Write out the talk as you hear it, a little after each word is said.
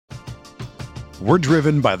We're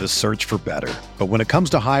driven by the search for better. But when it comes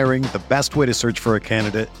to hiring, the best way to search for a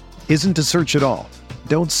candidate isn't to search at all.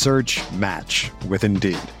 Don't search, match with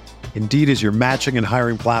Indeed. Indeed is your matching and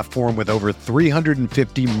hiring platform with over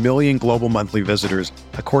 350 million global monthly visitors,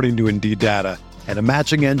 according to Indeed data, and a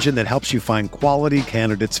matching engine that helps you find quality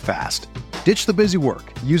candidates fast. Ditch the busy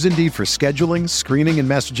work. Use Indeed for scheduling, screening, and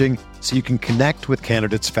messaging so you can connect with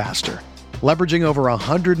candidates faster. Leveraging over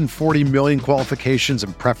 140 million qualifications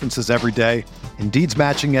and preferences every day, Indeed's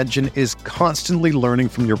matching engine is constantly learning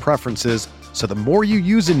from your preferences, so the more you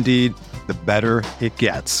use Indeed, the better it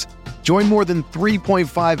gets. Join more than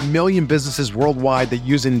 3.5 million businesses worldwide that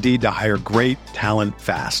use Indeed to hire great talent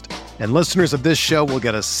fast. And listeners of this show will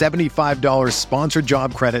get a $75 sponsored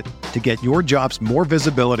job credit to get your jobs more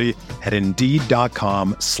visibility at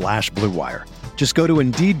Indeed.com/Blue Wire. Just go to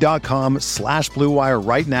Indeed.com/Blue Wire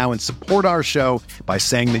right now and support our show by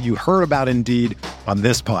saying that you heard about Indeed on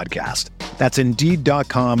this podcast. That's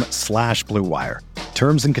Indeed.com/Blue Wire.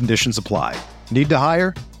 Terms and conditions apply. Need to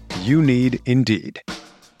hire? You need Indeed.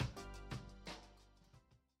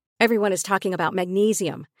 Everyone is talking about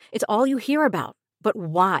magnesium. It's all you hear about. But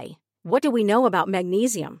why? What do we know about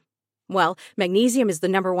magnesium? Well, magnesium is the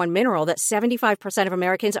number one mineral that 75% of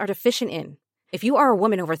Americans are deficient in. If you are a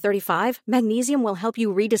woman over 35, magnesium will help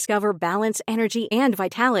you rediscover balance, energy, and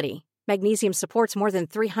vitality. Magnesium supports more than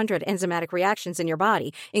 300 enzymatic reactions in your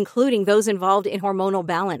body, including those involved in hormonal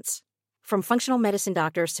balance. From functional medicine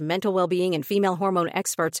doctors to mental well-being and female hormone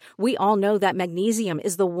experts, we all know that magnesium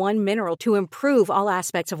is the one mineral to improve all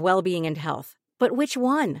aspects of well-being and health. But which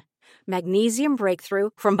one? Magnesium Breakthrough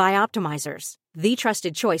from Bioptimizers, the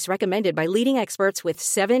trusted choice recommended by leading experts with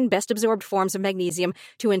 7 best-absorbed forms of magnesium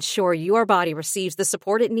to ensure your body receives the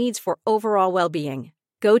support it needs for overall well-being.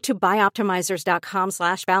 Go to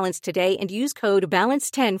bioptimizers.com/balance today and use code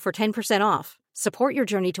BALANCE10 for 10% off. Support your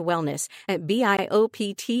journey to wellness at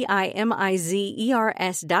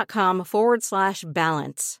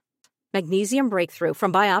bioptimizers.com/balance. Magnesium Breakthrough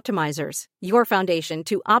from Bioptimizers, your foundation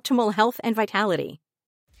to optimal health and vitality.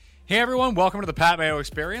 Hey everyone, welcome to the Pat Mayo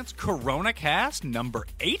Experience, Corona Cast number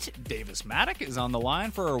 8. Davis Maddock is on the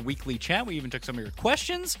line for our weekly chat. We even took some of your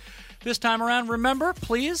questions this time around. Remember,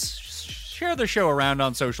 please share the show around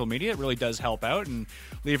on social media. It really does help out. And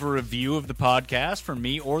leave a review of the podcast for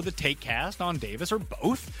me or the Takecast on Davis, or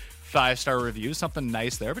both. 5-star reviews, something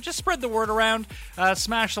nice there. But just spread the word around.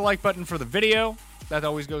 Smash the like button for the video. That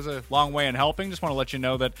always goes a long way in helping. Just want to let you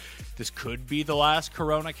know that this could be the last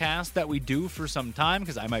Corona Cast that we do for some time,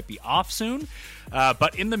 because I might be off soon.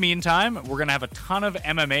 But in the meantime, we're going to have a ton of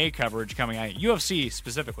MMA coverage coming out. UFC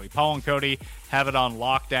specifically. Paul and Cody have it on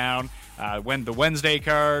lockdown. When the Wednesday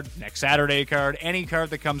card, next Saturday card, any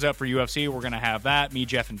card that comes out for UFC, we're going to have that. Me,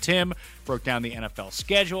 Jeff, and Tim broke down the NFL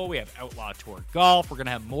schedule. We have Outlaw Tour Golf. We're going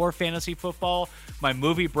to have more fantasy football. My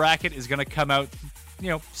movie bracket is going to come out,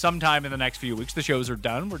 sometime in the next few weeks. The shows are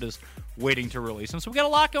done. We're just waiting to release them. So we got a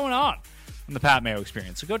lot going on in the Pat Mayo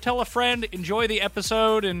Experience. So go tell a friend, enjoy the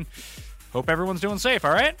episode, and hope everyone's doing safe,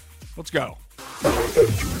 all right? Let's go.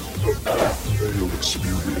 The Pat Mayo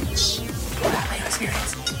Experience. Pat Mayo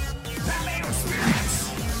Experience. Pat Mayo Experience.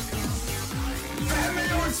 Pat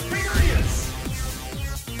Mayo Experience.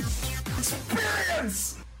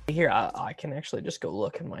 Experience. Here, I can actually just go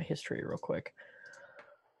look in my history real quick.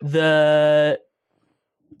 The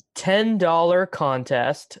 $10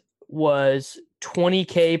 contest was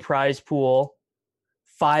 $20K prize pool,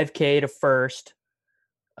 $5K to first.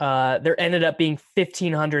 There ended up being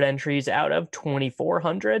 1,500 entries out of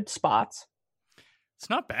 2,400 spots. It's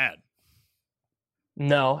not bad.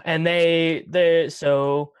 No, and they're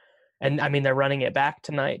running it back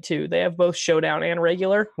tonight too. They have both showdown and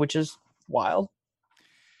regular, which is wild.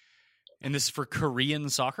 And this is for Korean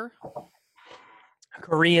soccer?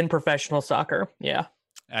 Korean professional soccer, yeah.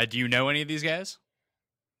 Do you know any of these guys?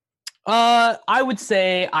 I would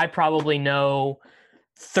say I probably know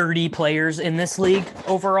 30 players in this league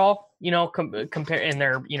overall. Compare, and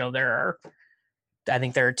I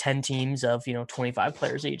think there are 10 teams of 25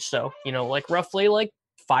 players each. So roughly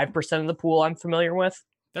 5% of the pool I'm familiar with.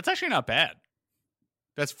 That's actually not bad.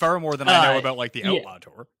 That's far more than I know about the Outlaw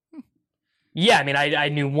Tour. Yeah, I mean, I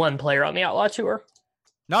knew one player on the Outlaw Tour.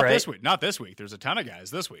 Not this week. Not this week. There's a ton of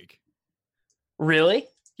guys this week. Really?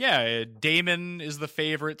 Yeah, Damon is the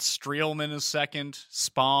favorite. Streelman is second.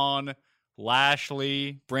 Spawn,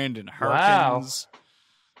 Lashley, Brandon Harkins.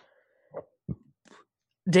 Wow.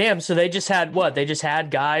 Damn, so they just had what? They just had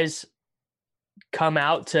guys come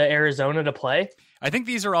out to Arizona to play? I think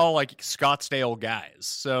these are all Scottsdale guys.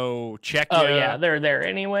 So Czechia. Oh, yeah, they're there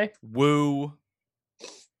anyway. Woo.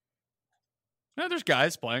 No, there's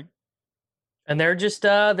guys playing. And they're just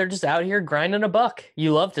out here grinding a buck.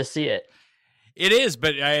 You love to see it. It is,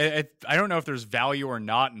 but I don't know if there's value or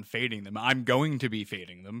not in fading them. I'm going to be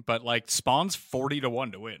fading them, but like Spawn's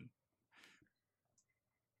 40-1 to win.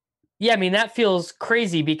 Yeah, I mean that feels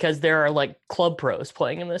crazy because there are like club pros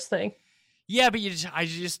playing in this thing. Yeah, but I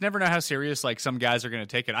just never know how serious like some guys are going to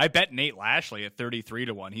take it. I bet Nate Lashley at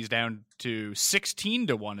 33-1. He's down to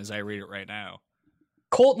 16-1 as I read it right now.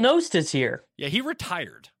 Colt Knost is here. Yeah, he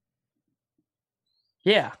retired.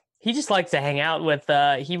 Yeah, he just likes to hang out with.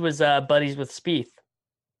 He was buddies with Spieth.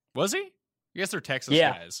 Was he? I guess they're Texas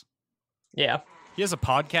guys. Yeah. He has a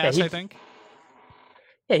podcast, I think.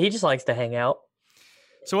 Yeah, he just likes to hang out.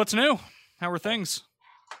 So what's new? How are things?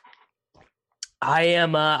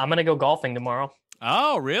 I'm gonna go golfing tomorrow.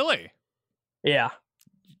 Oh, really? Yeah.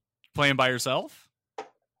 Playing by yourself?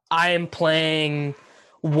 I am playing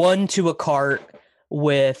 1 to a cart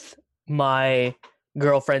with my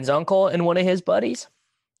girlfriend's uncle and one of his buddies.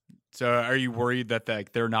 So are you worried that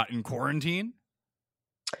they're not in quarantine?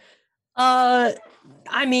 I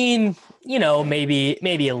mean,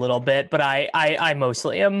 maybe a little bit, but I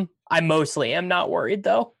mostly am not worried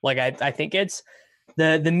though. Like I think it's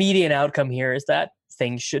the median outcome here is that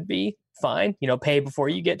things should be fine. Pay before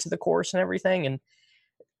you get to the course and everything. And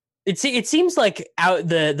it seems like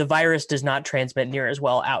the virus does not transmit near as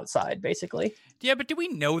well outside, basically. Yeah, but do we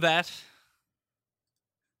know that?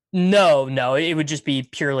 No, it would just be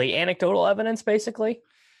purely anecdotal evidence, basically.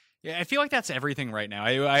 Yeah, I feel like that's everything right now.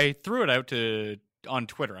 I threw it out on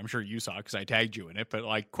Twitter. I'm sure you saw it because I tagged you in it, but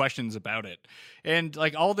like questions about it and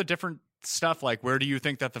like all the different stuff. Like, where do you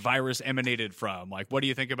think that the virus emanated from? Like, what do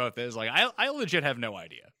you think about this? Like, I legit have no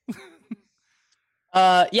idea.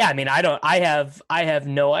 Yeah, I mean, I have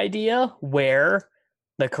no idea where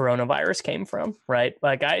the coronavirus came from, right?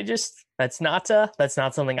 Like, that's not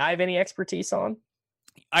something I have any expertise on.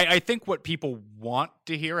 I think what people want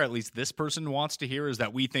to hear, at least this person wants to hear, is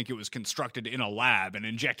that we think it was constructed in a lab and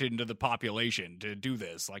injected into the population to do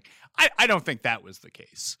this. Like, I don't think that was the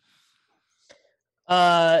case.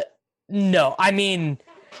 No, I mean,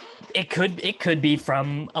 it could be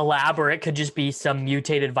from a lab, or it could just be some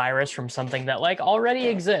mutated virus from something that like already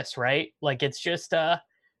exists, right? Like it's just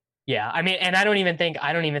yeah. I mean, and I don't even think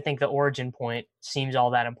the origin point seems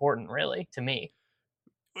all that important, really, to me.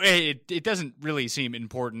 It doesn't really seem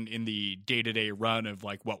important in the day-to-day run of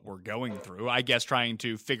like what we're going through. I guess trying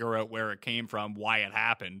to figure out where it came from, why it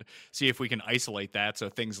happened, see if we can isolate that so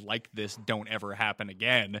things like this don't ever happen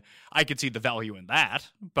again. I could see the value in that,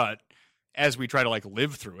 but as we try to like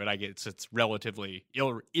live through it, I guess it's relatively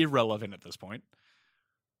irrelevant at this point.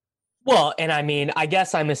 Well, and I mean, I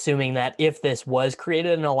guess I'm assuming that if this was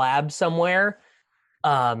created in a lab somewhere,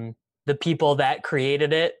 the people that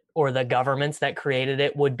created it or the governments that created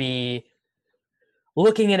it would be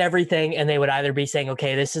looking at everything, and they would either be saying,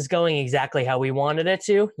 okay, this is going exactly how we wanted it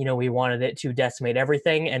to, we wanted it to decimate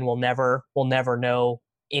everything and we'll never know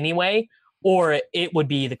anyway. Or it would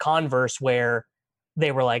be the converse where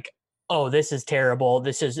they were like, oh, this is terrible.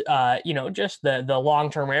 This is, just the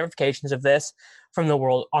long-term ramifications of this on the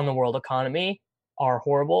world economy are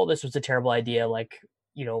horrible. This was a terrible idea. Like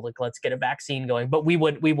let's get a vaccine going, but we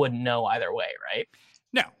wouldn't know either way. Right.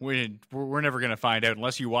 No, we're never going to find out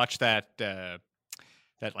unless you watch that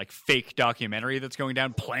like fake documentary that's going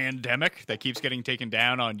down, Plandemic, that keeps getting taken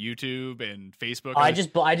down on YouTube and Facebook. I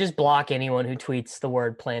just block anyone who tweets the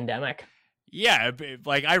word Plandemic. Yeah,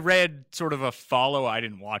 like I read sort of a follow. I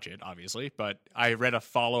didn't watch it, obviously, but I read a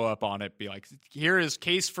follow-up on it. Be like, here is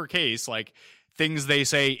case for case, like things they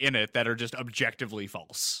say in it that are just objectively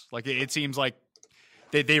false. Like it seems like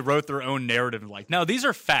they wrote their own narrative. Like, no, these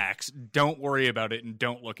are facts. Don't worry about it and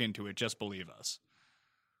don't look into it. Just believe us.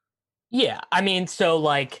 Yeah, I mean, so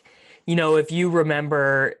like, if you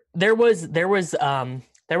remember, there was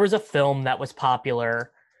a film that was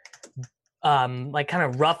popular. Like kind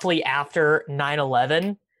of roughly after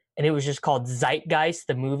 9/11, and it was just called Zeitgeist,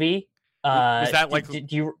 the movie. Was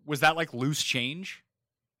that like Loose Change?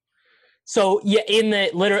 So yeah, in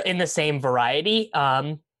the same variety.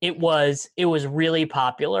 It was really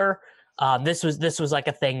popular. This was like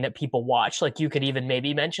a thing that people watched. Like you could even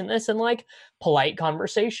maybe mention this in like polite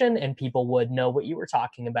conversation, and people would know what you were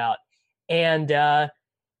talking about. And I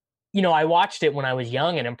watched it when I was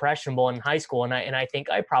young and impressionable in high school, and I think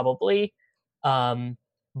I probably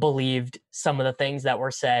believed some of the things that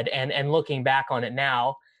were said, and looking back on it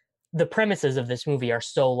now, the premises of this movie are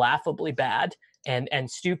so laughably bad and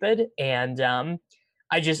stupid. And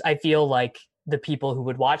I feel like the people who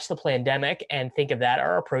would watch the pandemic and think of that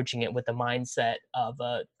are approaching it with the mindset of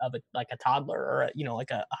a like a toddler or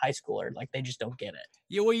like a high schooler. Like they just don't get it.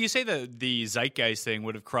 Yeah, well, you say the zeitgeist thing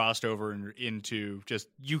would have crossed over into just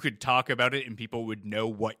you could talk about it and people would know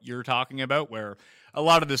what you're talking about, where a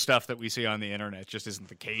lot of the stuff that we see on the internet just isn't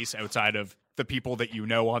the case outside of the people that you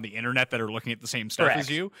know on the internet that are looking at the same stuff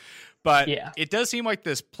as you. But it does seem like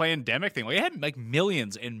this pandemic thing, like it had like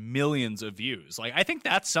millions and millions of views. Like I think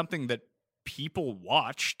that's something that people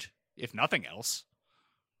watched, if nothing else.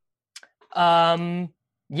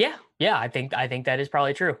 Yeah, I think that is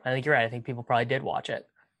probably true. I think you're right. I think people probably did watch it.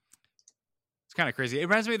 It's kind of crazy. It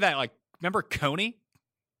reminds me of that, like, remember Coney?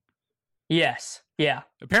 Yes. Yeah.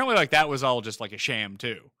 Apparently, like, that was all just like a sham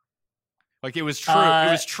too. Like it was true.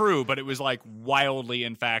 It was true, but it was like wildly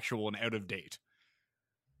infactual and out of date.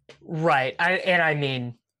 Right. I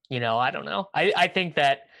mean, I don't know. I think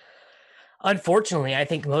that, unfortunately, I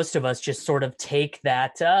think most of us just sort of take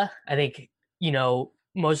that.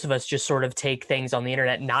 Most of us just sort of take things on the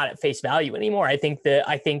internet not at face value anymore. I think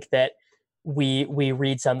that we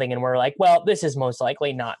read something and we're like, well, this is most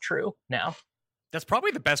likely not true now. That's probably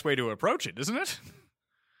the best way to approach it, isn't it?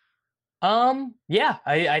 Yeah,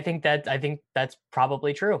 I think that's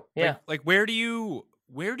probably true. Yeah. Like where do you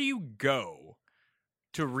go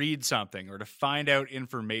to read something or to find out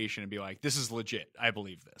information and be like, this is legit, I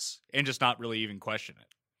believe this, and just not really even question it?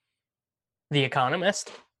 The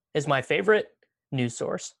Economist is my favorite news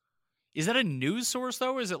source. Is that a news source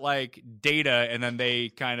though? Or is it like data and then they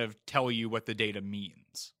kind of tell you what the data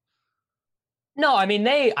means? No, I mean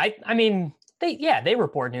they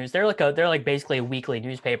report news. They're like basically a weekly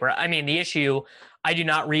newspaper. I mean, the issue, I do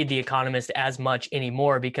not read The Economist as much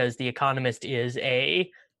anymore because The Economist is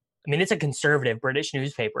it's a conservative British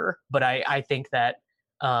newspaper, but I think that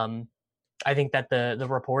the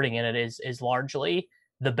reporting in it is largely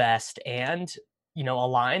the best and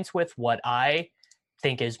aligns with what I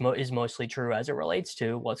think is mostly true as it relates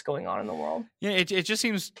to what's going on in the world. Yeah, it just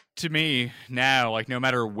seems to me now, like no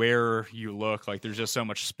matter where you look, like there's just so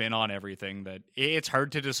much spin on everything that it's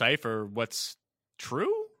hard to decipher what's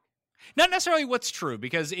true. Not necessarily what's true,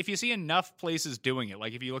 because if you see enough places doing it,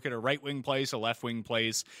 like if you look at a right-wing place, a left-wing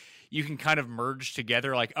place, you can kind of merge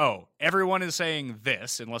together like, oh, everyone is saying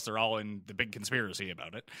this, unless they're all in the big conspiracy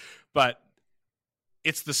about it. But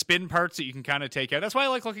it's the spin parts that you can kind of take out. That's why I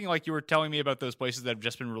like looking, like you were telling me about those places that have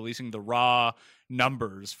just been releasing the raw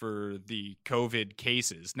numbers for the COVID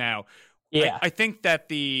cases. Now, yeah, I think that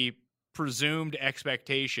the presumed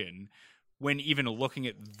expectation when even looking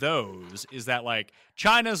at those is that like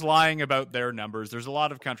China's lying about their numbers. There's a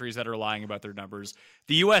lot of countries that are lying about their numbers.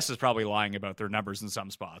 The US is probably lying about their numbers in some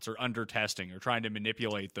spots or under testing or trying to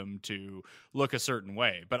manipulate them to look a certain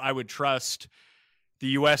way. But I would trust the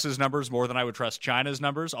US's numbers more than I would trust China's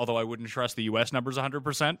numbers, although I wouldn't trust the US numbers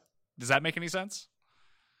 100%. Does that make any sense?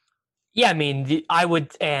 Yeah, I mean, I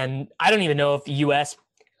would, and I don't even know if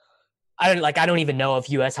I don't even know if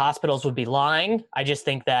US hospitals would be lying. I just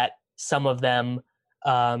think that some of them,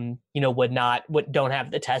 don't have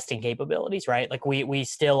the testing capabilities, right? Like we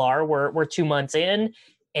still are, we're 2 months in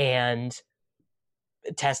and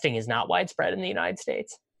testing is not widespread in the United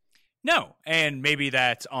States. No. And maybe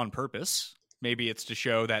that's on purpose. Maybe it's to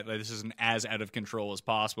show that this isn't as out of control as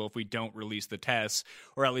possible. If we don't release the tests,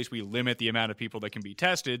 or at least we limit the amount of people that can be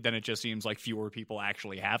tested, then it just seems like fewer people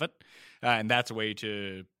actually have it. And that's a way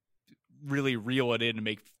to really reel it in and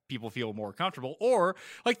make people feel more comfortable. Or,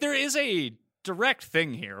 like, there is a direct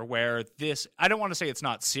thing here where this, I don't want to say it's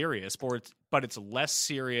not serious, but it's less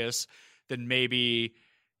serious than maybe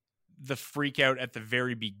the freak out at the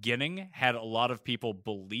very beginning had a lot of people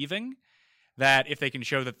believing. That if they can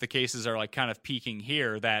show that the cases are like kind of peaking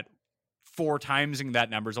here, that 4 timesing that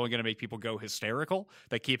number is only going to make people go hysterical.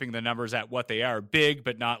 That keeping the numbers at what they are, big,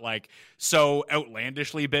 but not like so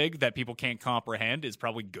outlandishly big that people can't comprehend, is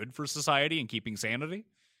probably good for society and keeping sanity.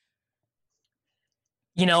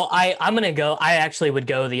 I actually would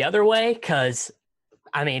go the other way because,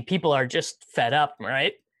 I mean, people are just fed up,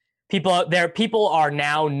 right? People are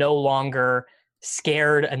now no longer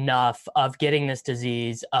scared enough of getting this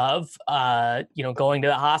disease, of going to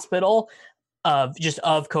the hospital, of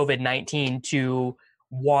COVID-19 to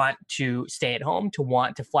want to stay at home, to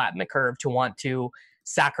want to flatten the curve, to want to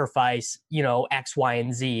sacrifice X, Y,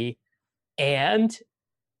 and Z. And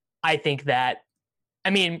I think that, I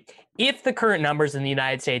mean, if the current numbers in the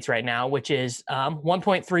United States right now, which is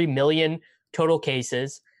 1.3 million total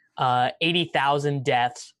cases, 80,000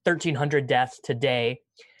 deaths, 1,300 deaths today,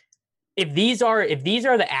 if these are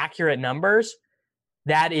the accurate numbers,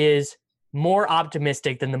 that is more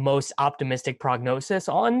optimistic than the most optimistic prognosis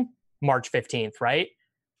on March 15th, right?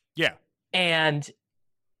 Yeah. And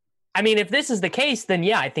I mean, if this is the case, then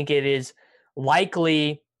yeah, I think it is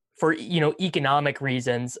likely for, economic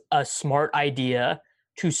reasons, a smart idea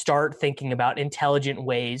to start thinking about intelligent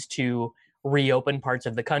ways to reopen parts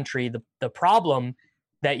of the country. The problem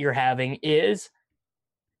that you're having is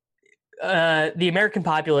the American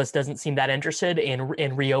populace doesn't seem that interested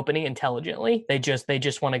in reopening intelligently. They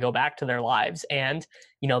just want to go back to their lives, and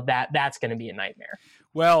that's going to be a nightmare.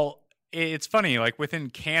 Well, it's funny, like within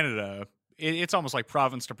Canada, it's almost like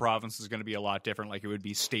province to province is going to be a lot different, like it would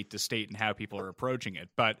be state to state and how people are approaching it.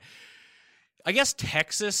 But I guess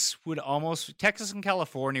Texas and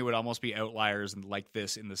California would almost be outliers like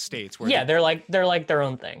this in the States. Where they're like their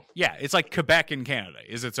own thing. Yeah, it's like Quebec in Canada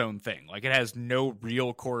is its own thing. Like it has no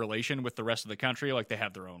real correlation with the rest of the country. Like they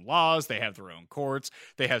have their own laws, they have their own courts,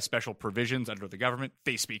 they have special provisions under the government.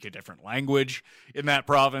 They speak a different language in that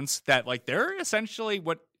province. That like they're essentially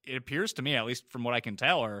what it appears to me, at least from what I can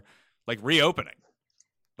tell, are like reopening,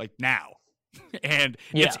 like now, and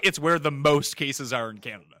it's where the most cases are in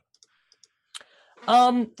Canada.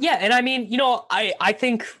 Yeah, and I mean, I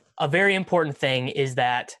think a very important thing is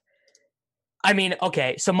that, I mean,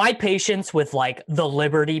 okay, so my patience with like the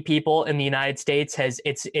liberty people in the United States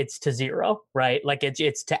it's to zero, right? Like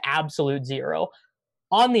it's to absolute zero.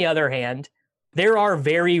 On the other hand, there are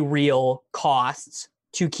very real costs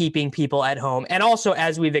to keeping people at home. And also,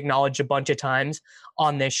 as we've acknowledged a bunch of times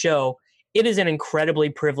on this show, it is an incredibly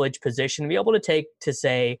privileged position to be able to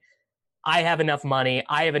say, I have enough money,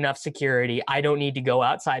 I have enough security, I don't need to go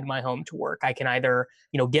outside my home to work. I can either,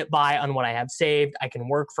 get by on what I have saved, I can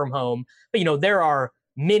work from home. But, there are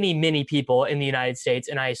many, many people in the United States,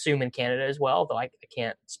 and I assume in Canada as well, though I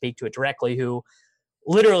can't speak to it directly, who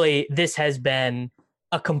literally this has been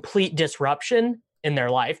a complete disruption in their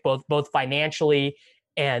life, both financially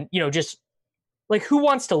and, just like, who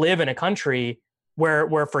wants to live in a country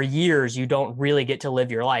where for years you don't really get to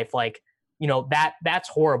live your life? Like, that's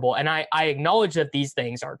horrible. And I acknowledge that these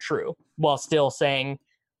things are true while still saying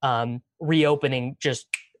reopening just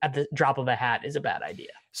at the drop of a hat is a bad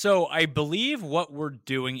idea. So I believe what we're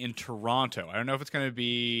doing in Toronto, I don't know if it's going to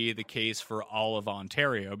be the case for all of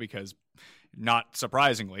Ontario, because not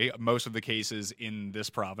surprisingly, most of the cases in this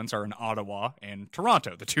province are in Ottawa and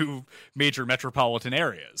Toronto, the two major metropolitan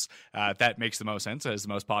areas. That makes the most sense as the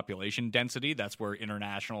most population density. That's where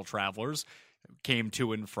international travelers came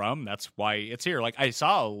to and from. That's why it's here. Like I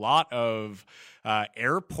saw a lot of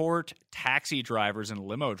airport taxi drivers and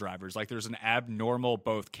limo drivers. Like there's an abnormal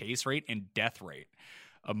both case rate and death rate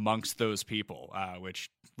amongst those people,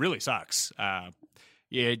 which really sucks.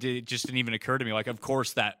 It just didn't even occur to me. Like, of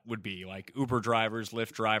course, that would be like Uber drivers,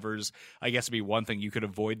 Lyft drivers. I guess it'd be one thing. You could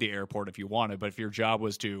avoid the airport if you wanted. But if your job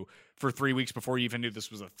was to, for 3 weeks before you even knew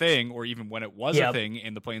this was a thing, or even when it was a thing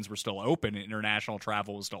and the planes were still open and international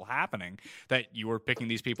travel was still happening, that you were picking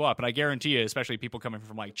these people up. And I guarantee you, especially people coming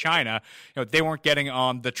from like China, they weren't getting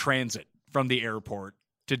on the transit from the airport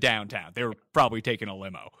to downtown. They were probably taking a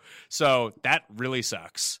limo. So that really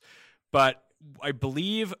sucks. But I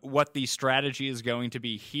believe what the strategy is going to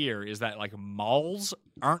be here is that like malls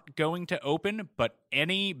aren't going to open, but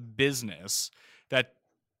any business that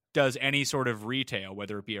does any sort of retail,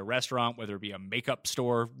 whether it be a restaurant, whether it be a makeup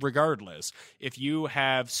store, regardless, if you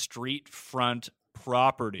have street front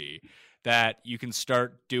property that you can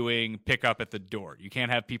start doing pickup at the door. You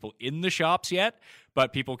can't have people in the shops yet,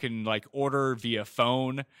 but people can like order via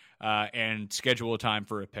phone and schedule a time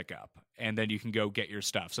for a pickup. And then you can go get your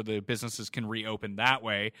stuff. So the businesses can reopen that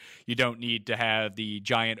way. You don't need to have the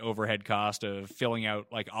giant overhead cost of filling out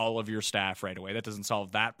like all of your staff right away. That doesn't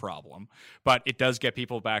solve that problem. But it does get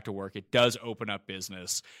people back to work. It does open up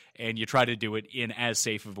business. And you try to do it in as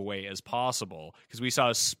safe of a way as possible. Because we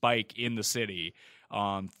saw a spike in the city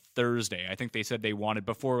on Thursday. I think they said they wanted,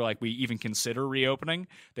 before like we even consider reopening,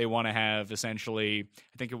 they want to have essentially,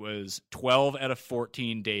 I think it was 12 out of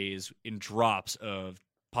 14 days in drops of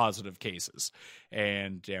positive cases.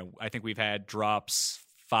 And I think we've had drops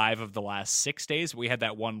 5 of the last 6 days. We had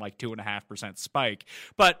that one like 2.5% spike.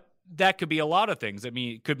 But that could be a lot of things.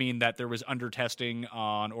 It could mean that there was under testing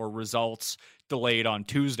on or results delayed on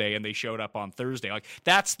Tuesday and they showed up on Thursday. Like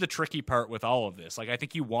that's the tricky part with all of this. Like I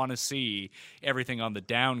think you want to see everything on the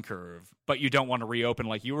down curve, but you don't want to reopen,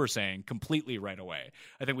 like you were saying, completely right away.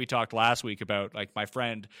 I think we talked last week about like my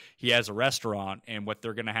friend, he has a restaurant and what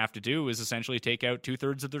they're going to have to do is essentially take out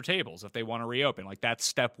 2/3 of their tables if they want to reopen. Like that's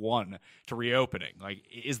step one to reopening. Like,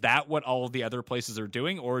 is that what all of the other places are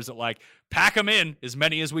doing? Or is it like pack them in as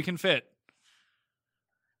many as we can fit?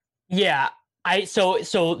 Yeah.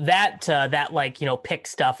 So that like, pick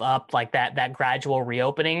stuff up, like that gradual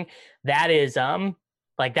reopening, that is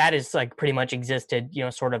Like that is like pretty much existed,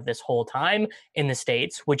 sort of this whole time in the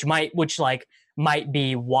States, which might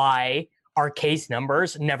be why our case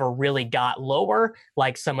numbers never really got lower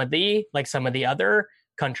like some of the other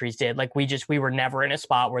countries did. Like we were never in a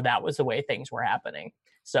spot where that was the way things were happening.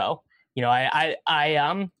 So, I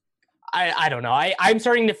don't know. I'm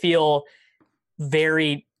starting to feel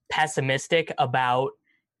very pessimistic about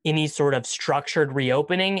any sort of structured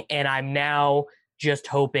reopening, and I'm now just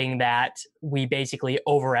hoping that we basically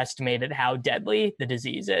overestimated how deadly the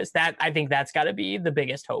disease is. I think that's got to be the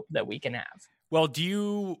biggest hope that we can have. Well, do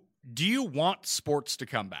you want sports to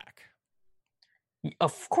come back?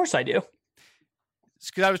 Of course I do.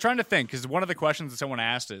 Because I was trying to think, because one of the questions that someone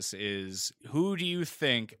asked us is, who do you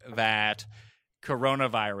think that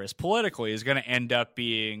coronavirus politically is going to end up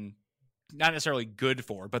being not necessarily good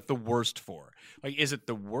for, but the worst for? Like, is it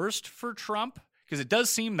the worst for Trump? Because it does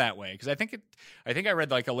seem that way. Because I think I read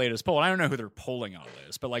like a latest poll. I don't know who they're polling on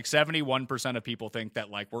this, but like 71% of people think that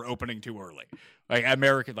like we're opening too early. Like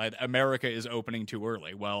America is opening too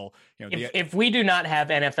early. Well, if we do not have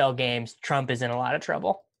NFL games, Trump is in a lot of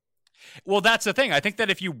trouble. Well, that's the thing. I think that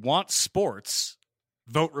if you want sports,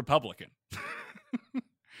 vote Republican.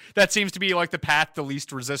 That seems to be like the path to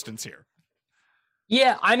least resistance here.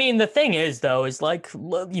 Yeah, I mean, the thing is, though, is like,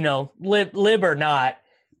 lib or not,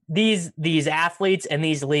 these athletes and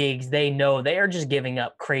these leagues, they know they are just giving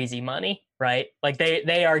up crazy money, right? Like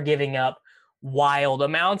they are giving up wild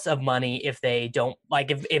amounts of money if they don't, like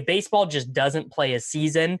if baseball just doesn't play a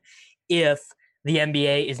season, if the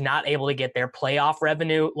NBA is not able to get their playoff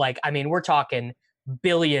revenue. Like, I mean, we're talking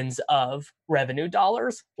billions of revenue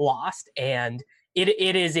dollars lost. And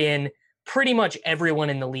it is in pretty much everyone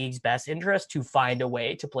in the league's best interest to find a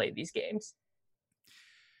way to play these games.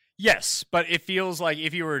 Yes, but it feels like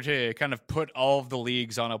if you were to kind of put all of the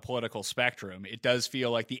leagues on a political spectrum, it does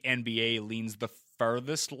feel like the NBA leans the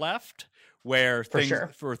furthest left, where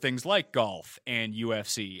for things like golf and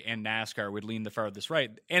UFC and NASCAR would lean the farthest right.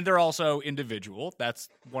 And they're also individual. That's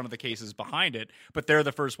one of the cases behind it, but they're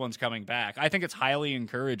the first ones coming back. I think it's highly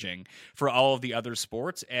encouraging for all of the other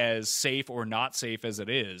sports, as safe or not safe as it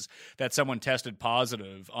is, that someone tested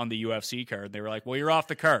positive on the UFC card. They were like, well, you're off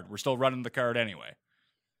the card. We're still running the card anyway.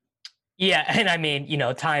 Yeah, and I mean,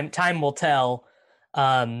 time will tell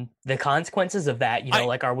the consequences of that.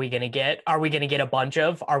 Like, are we going to get a bunch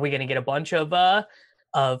of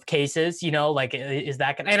cases? Like, is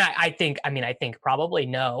that going? And I think probably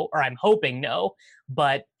no, or I'm hoping no.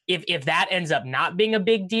 But if that ends up not being a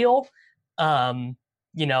big deal, then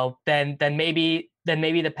maybe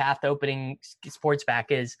the path to opening sports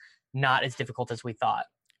back is not as difficult as we thought.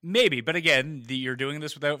 Maybe, but again, you're doing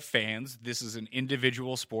this without fans. This is an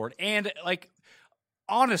individual sport. And, like,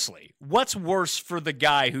 honestly, what's worse for the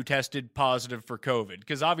guy who tested positive for COVID?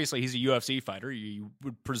 Because obviously he's a UFC fighter. You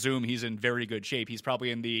would presume he's in very good shape. He's probably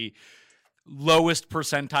in the lowest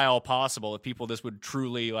percentile possible of people this would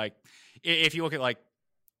truly, like, if you look at, like,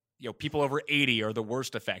 people over 80 are the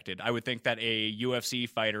worst affected. I would think that a UFC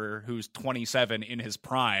fighter who's 27 in his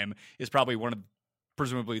prime is probably one of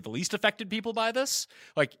presumably the least affected people by this.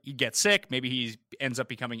 Like, he gets sick, maybe he ends up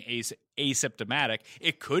becoming asymptomatic.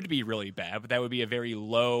 It could be really bad, but that would be a very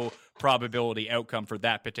low probability outcome for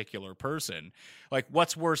that particular person. Like,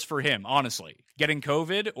 what's worse for him, honestly? Getting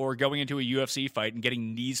COVID or going into a UFC fight and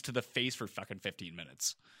getting knees to the face for fucking 15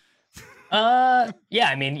 minutes? Yeah,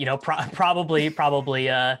 I mean, probably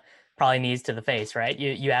knees to the face, right?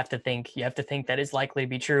 You have to think that is likely to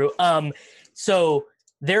be true. So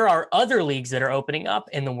there are other leagues that are opening up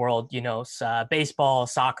in the world, baseball,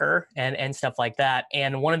 soccer, and stuff like that.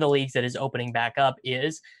 And one of the leagues that is opening back up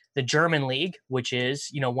is the German league, which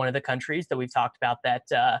is, one of the countries that we've talked about that,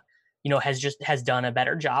 has done a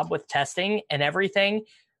better job with testing and everything.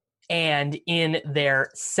 And in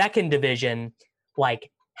their second division,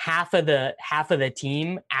 like half of the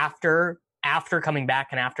team after coming back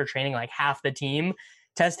and after training, like half the team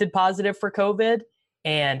tested positive for COVID.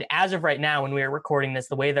 And as of right now, when we are recording this,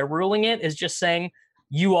 the way they're ruling it is just saying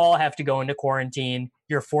you all have to go into quarantine.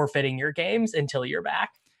 You're forfeiting your games until you're back.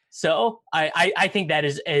 So I think that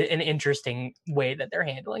is an interesting way that they're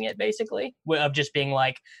handling it, basically, of just being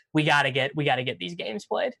like, we gotta get these games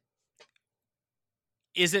played.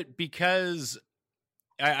 Is it because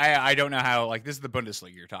I don't know how, like, this is the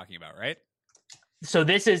Bundesliga you're talking about, right? So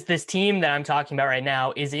this team that I'm talking about right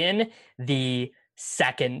now is in the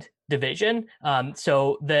second division.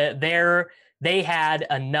 So they had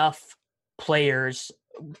enough players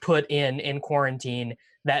put in quarantine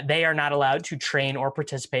that they are not allowed to train or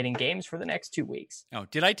participate in games for the next 2 weeks. Oh,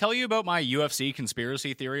 did I tell you about my UFC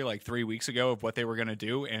conspiracy theory like 3 weeks ago of what they were going to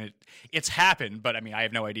do? And it's happened, but I mean, I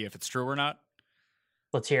have no idea if it's true or not.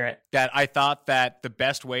 Let's hear it. That I thought that the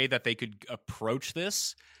best way that they could approach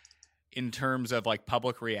this in terms of like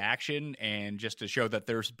public reaction and just to show that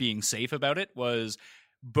they're being safe about it was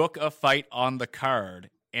book a fight on the card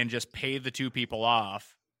and just pay the two people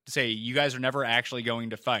off to say, you guys are never actually going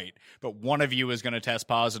to fight, but one of you is going to test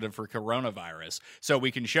positive for coronavirus. So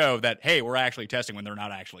we can show that, hey, we're actually testing when they're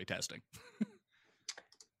not actually testing.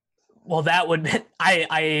 Well, that would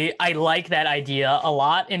I like that idea a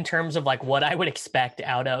lot in terms of like what I would expect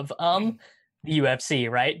out of the UFC,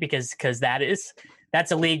 right? Because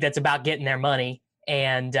that's a league that's about getting their money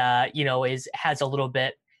and has a little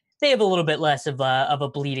bit, they have a little bit less of a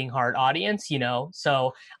bleeding heart audience,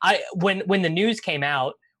 So when the news came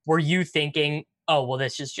out, were you thinking, oh, well,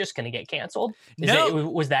 this is just going to get canceled?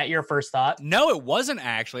 Was that your first thought? No, it wasn't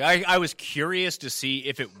actually. I was curious to see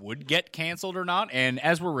if it would get canceled or not. And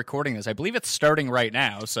as we're recording this, I believe it's starting right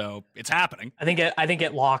now, so it's happening. I think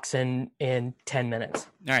it locks in 10 minutes.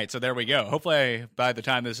 All right, so there we go. Hopefully by the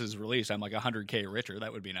time this is released, I'm like 100K richer.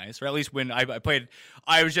 That would be nice. Or at least when I played,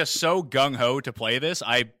 I was just so gung-ho to play this.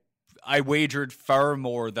 I wagered far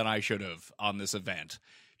more than I should have on this event.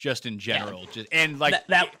 Just in general, and like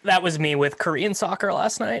that was me with Korean soccer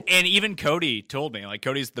last night. And even Cody told me, like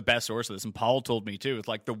Cody's the best source of this, and Paul told me too. It's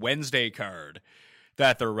like the Wednesday card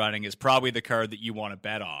that they're running is probably the card that you want to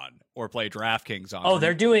bet on or play DraftKings on. Oh,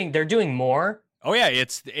 they're doing more. Oh yeah,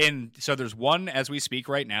 so there's one as we speak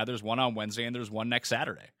right now. There's one on Wednesday and there's one next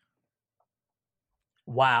Saturday.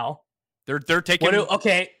 Wow. They're taking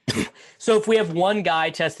okay. So if we have one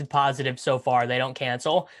guy tested positive so far, they don't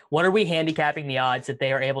cancel. What are we handicapping the odds that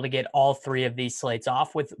they are able to get all three of these slates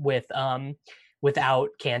off without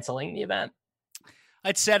canceling the event?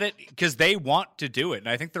 I'd said it because they want to do it, and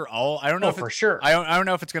I think they're all. I don't know for sure. I don't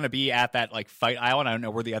know if it's going to be at that like Fight Island. I don't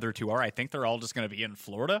know where the other two are. I think they're all just going to be in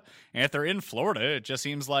Florida, and if they're in Florida, it just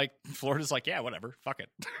seems like Florida's like, yeah, whatever, fuck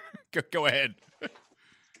it, go ahead.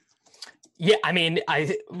 Yeah, I mean,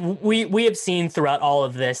 we have seen throughout all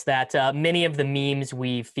of this that many of the memes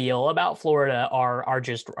we feel about Florida are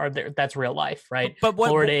that's real life, right? But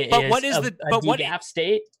Florida is a DGAF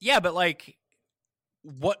state. Yeah, but like,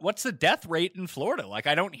 what's the death rate in Florida? Like,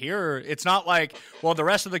 I don't hear. It's not like, well, the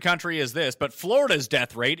rest of the country is this, but Florida's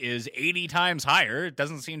death rate is 80 times higher. It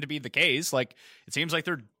doesn't seem to be the case. Like, it seems like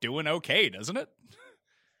they're doing okay, doesn't it?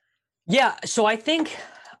 Yeah. So I think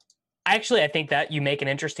that you make an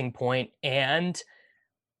interesting point, and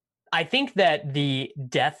I think that the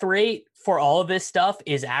death rate for all of this stuff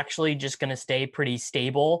is actually just going to stay pretty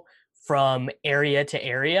stable from area to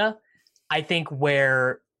area. I think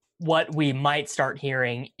what we might start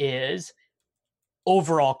hearing is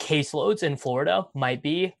overall caseloads in Florida might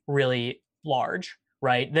be really large,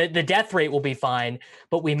 right? The death rate will be fine,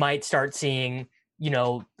 but we might start seeing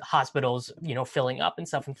hospitals, filling up and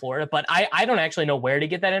stuff in Florida. But I don't actually know where to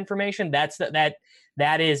get that information.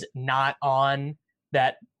 That is not on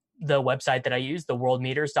the website that I use, the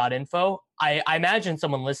worldmeters.info. I imagine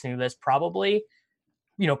someone listening to this probably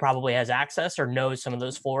has access or knows some of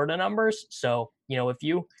those Florida numbers. So, if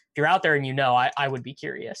you're out there and I would be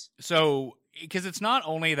curious. So, because it's not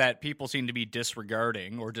only that people seem to be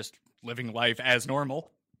disregarding or just living life as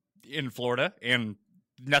normal in Florida, and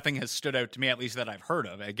nothing has stood out to me, at least that I've heard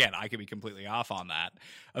of. Again, I could be completely off on that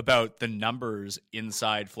about the numbers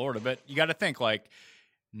inside Florida, but you got to think like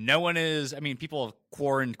no one is, people have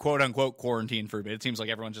quote unquote quarantined for a bit. It seems like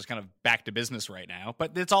everyone's just kind of back to business right now,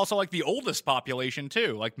 but it's also like the oldest population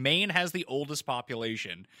too. Like Maine has the oldest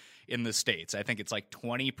population in the States. I think it's like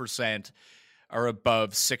 20% are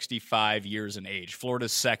above 65 years in age.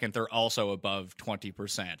 Florida's second. They're also above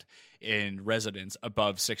 20% in residents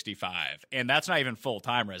above 65. And that's not even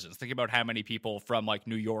full-time residents. Think about how many people from like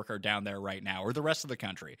New York are down there right now, or the rest of the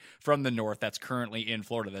country from the north that's currently in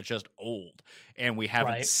Florida that's just old. And we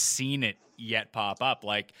haven't seen it yet pop up.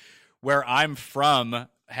 Like where I'm from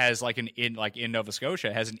has in Nova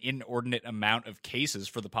Scotia has an inordinate amount of cases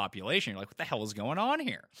for the population. You're like, what the hell is going on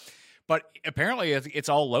here? But apparently it's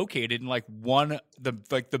all located in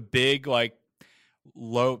the big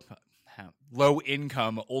low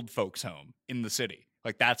income old folks home in the city.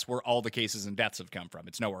 Like that's where all the cases and deaths have come from.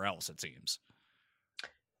 It's nowhere else, it seems.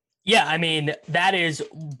 Yeah, that is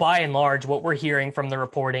by and large what we're hearing from the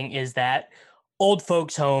reporting is that old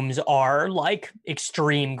folks homes are like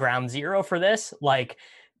extreme ground zero for this. Like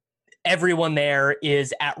everyone there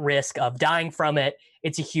is at risk of dying from it.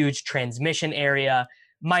 It's a huge transmission area.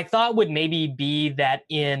 My thought would maybe be that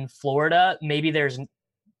in Florida, maybe there's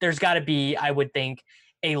got to be, I would think,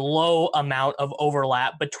 a low amount of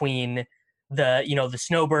overlap between the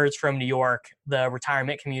snowbirds from New York, the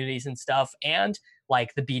retirement communities and stuff, and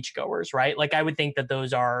like the beachgoers, right? Like I would think that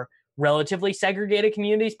those are relatively segregated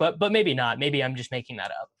communities, but maybe not. Maybe I'm just making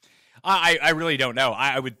that up. I really don't know.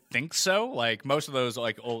 I would think so. Like most of those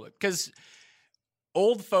like because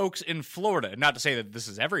old folks in Florida, not to say that this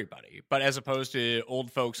is everybody, but as opposed to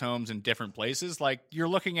old folks' homes in different places, like you're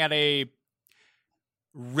looking at a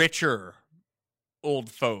richer old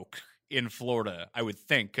folk in Florida, I would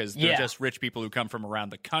think, because they're just rich people who come from around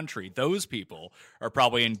the country. Those people are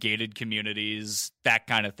probably in gated communities, that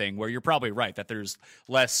kind of thing, where you're probably right that there's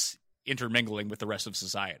less intermingling with the rest of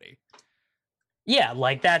society. Yeah,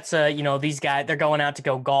 like that's these guys, they're going out to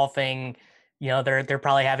go golfing. They're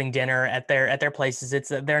probably having dinner at their places.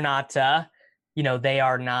 They're not they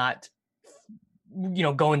are not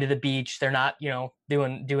going to the beach. They're not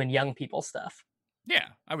doing young people stuff. Yeah,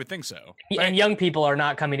 I would think so. And young people are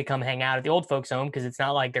not coming to come hang out at the old folks home because it's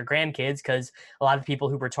not like they're grandkids, because a lot of people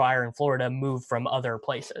who retire in Florida move from other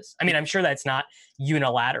places. I mean, I'm sure that's not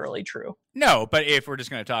unilaterally true. No, but if we're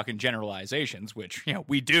just going to talk in generalizations, which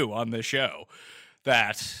we do on this show,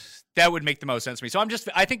 that would make the most sense to me. So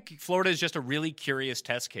I think Florida is just a really curious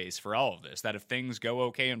test case for all of this, that if things go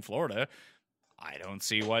okay in Florida, I don't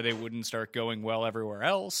see why they wouldn't start going well everywhere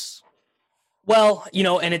else. Well,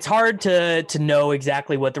 and it's hard to know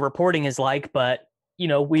exactly what the reporting is like, but,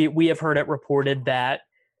 we have heard it reported that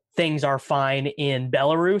things are fine in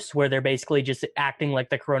Belarus, where they're basically just acting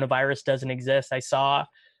like the coronavirus doesn't exist. I saw,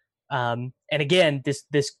 and again, this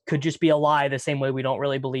could just be a lie, the same way we don't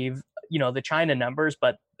really believe, the China numbers,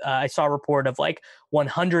 but I saw a report of like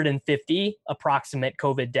 150 approximate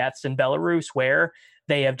COVID deaths in Belarus, where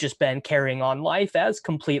they have just been carrying on life as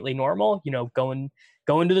completely normal,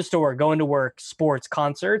 going to the store, going to work, sports,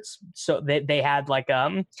 concerts. So they had like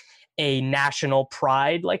a national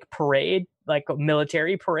pride like parade, like a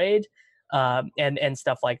military parade, and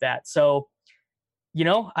stuff like that. So,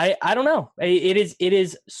 I don't know. It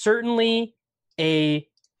is certainly a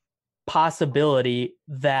possibility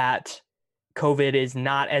that COVID is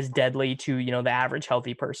not as deadly to, the average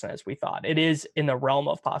healthy person as we thought. It is in the realm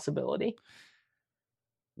of possibility.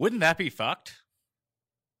 Wouldn't that be fucked?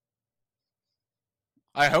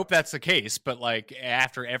 I hope that's the case, but like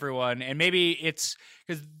after everyone, and maybe it's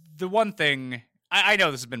because the one thing, I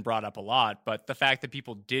know this has been brought up a lot, but the fact that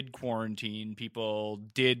people did quarantine, people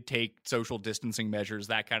did take social distancing measures,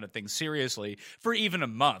 that kind of thing seriously for even a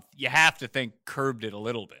month, you have to think curbed it a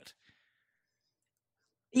little bit.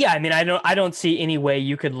 Yeah, I mean, I don't see any way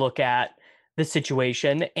you could look at the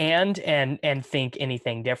situation and think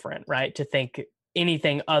anything different, right? To think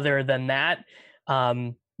anything other than that,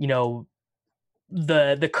 the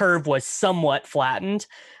curve was somewhat flattened.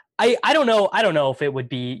 I don't know if it would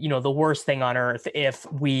be, the worst thing on earth if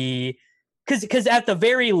we, because at the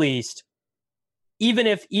very least, even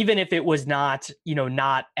if it was not,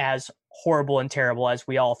 not as horrible and terrible as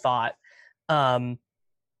we all thought,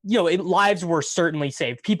 lives were certainly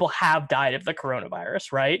saved. People have died of the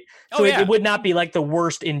coronavirus, right? So it would not be like the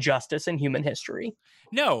worst injustice in human history.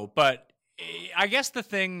 No, but I guess the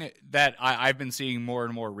thing that I've been seeing more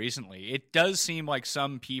and more recently, it does seem like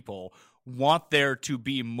some people want there to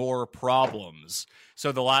be more problems.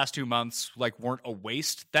 So the last 2 months weren't a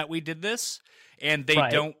waste that we did this, and they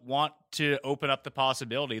don't want to open up the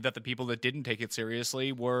possibility that the people that didn't take it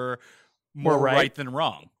seriously were more right than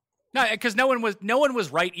wrong. No, because no one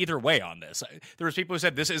was right either way on this. There was people who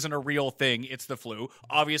said this isn't a real thing, it's the flu.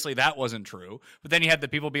 Obviously that wasn't true. But then you had the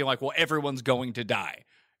people being like, well, everyone's going to die.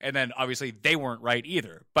 And then obviously they weren't right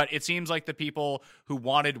either. But it seems like the people who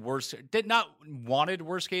wanted worst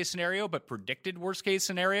case scenario, but predicted worst case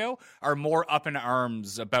scenario are more up in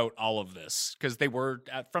arms about all of this because they were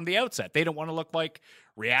from the outset. They don't want to look like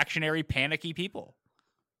reactionary, panicky people.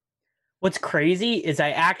 What's crazy is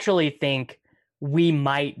I actually think we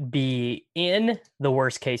might be in the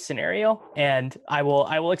worst case scenario, and I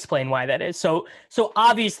will explain why that is. So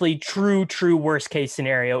obviously true worst case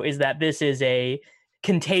scenario is that this is a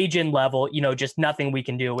contagion level, just nothing we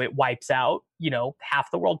can do. It wipes out, half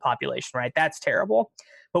the world population, right? That's terrible.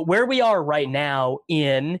 But where we are right now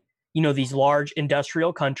in, these large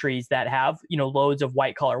industrial countries that have, loads of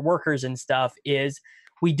white collar workers and stuff, is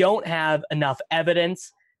we don't have enough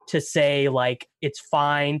evidence to say like it's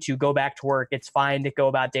fine to go back to work, it's fine to go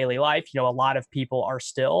about daily life. A lot of people are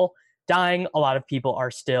still dying, a lot of people are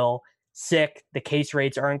still sick, the case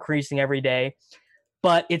rates are increasing every day.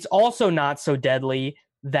 But it's also not so deadly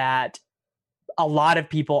that a lot of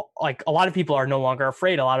people are no longer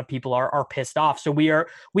afraid. A lot of people are pissed off. So we are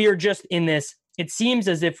just in this, it seems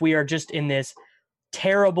as if we are just in this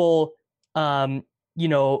terrible,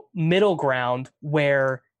 middle ground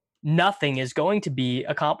where nothing is going to be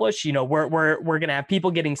accomplished. You know, we're going to have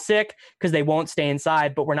people getting sick because they won't stay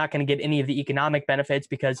inside, but we're not going to get any of the economic benefits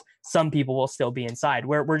because some people will still be inside.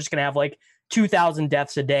 We're just going to have like 2,000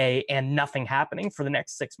 deaths a day and nothing happening for the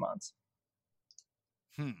next 6 months.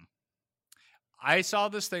 I saw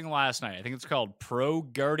this thing last night. I think it's called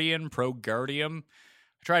Proguardium.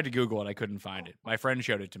 I tried to Google it. I couldn't find it. My friend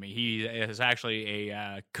showed it to me. He is actually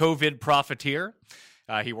a COVID profiteer.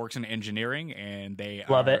 He works in engineering, and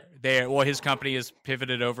his company has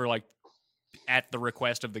pivoted over, like, at the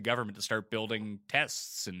request of the government to start building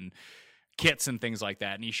tests and kits and things like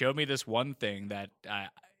that. And he showed me this one thing that I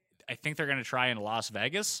think they're going to try in Las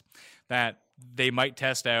Vegas that they might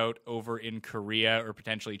test out over in Korea or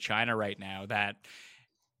potentially China right now, that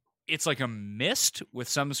it's like a mist with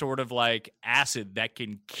some sort of like acid that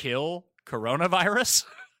can kill coronavirus.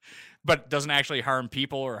 But doesn't actually harm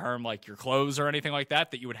people or harm like your clothes or anything like that,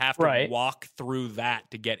 that you would have to walk through that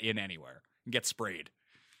to get in anywhere and get sprayed.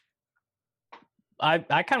 I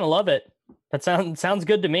kind of love it. That sounds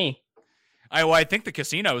good to me. I think the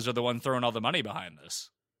casinos are the ones throwing all the money behind this.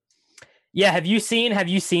 Yeah, have you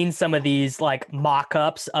seen some of these like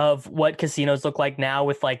mock-ups of what casinos look like now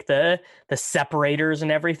with like the separators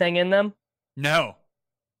and everything in them? No.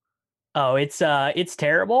 Oh, it's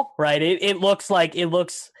terrible, right? It looks like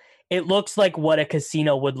what a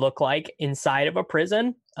casino would look like inside of a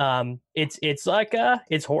prison.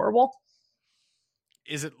 It's horrible.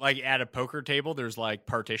 Is it like at a poker table? There's like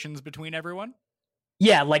partitions between everyone?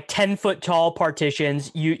 Yeah, like 10-foot tall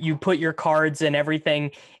partitions. You put your cards and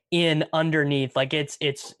everything in underneath. Like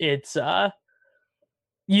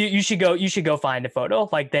you should go find a photo.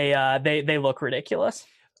 Like they look ridiculous.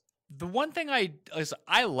 The one thing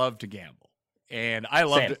I love to gamble. And I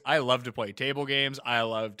love to play table games. I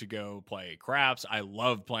love to go play craps. I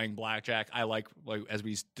love playing blackjack. I like as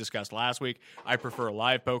we discussed last week, I prefer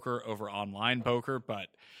live poker over online poker. But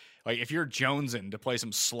like if you're jonesing to play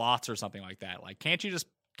some slots or something like that, like can't you just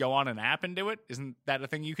go on an app and do it? Isn't that a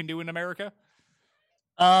thing you can do in America?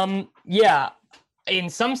 Yeah. In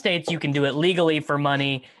some states you can do it legally for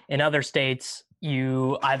money. In other states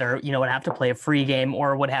you either would have to play a free game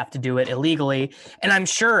or would have to do it illegally. And I'm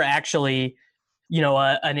sure actually,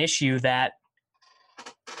 an issue that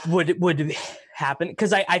would happen,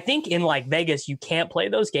 because I think in like Vegas you can't play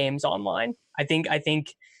those games online. I think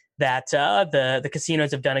that the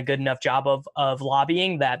casinos have done a good enough job of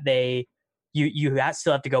lobbying that you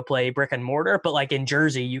still have to go play brick and mortar. But like in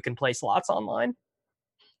Jersey, you can play slots online.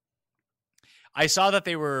 I saw that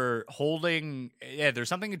they were holding, there's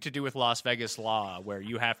something to do with Las Vegas law where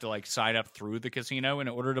you have to like sign up through the casino in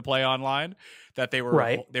order to play online, that they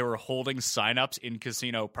were holding signups in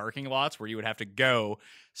casino parking lots where you would have to go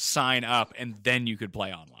sign up and then you could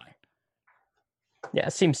play online. Yeah,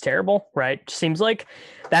 it seems terrible, right? Seems like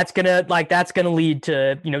that's going to lead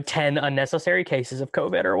to, 10 unnecessary cases of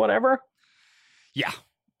COVID or whatever. Yeah.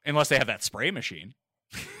 Unless they have that spray machine.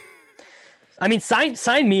 I mean,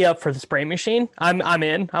 sign me up for the spray machine. I'm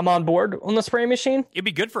in. I'm on board on the spray machine. It'd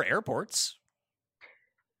be good for airports.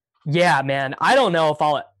 Yeah, man. I don't know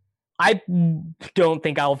if I don't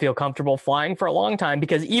think I'll feel comfortable flying for a long time,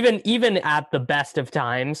 because even at the best of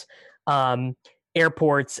times,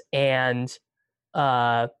 airports and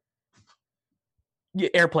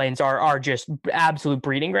airplanes are just absolute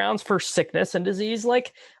breeding grounds for sickness and disease.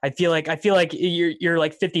 Like I feel like you're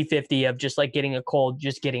like 50-50 of just like getting a cold,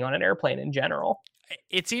 just getting on an airplane in general.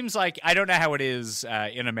 It seems like, I don't know how it is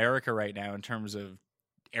in America right now in terms of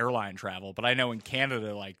airline travel, but I know in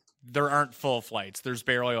Canada, like there aren't full flights. There's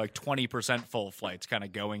barely like 20% full flights kind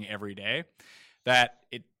of going every day. That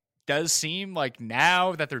it does seem like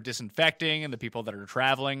now that they're disinfecting and the people that are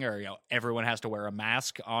traveling are, everyone has to wear a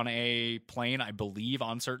mask on a plane, I believe,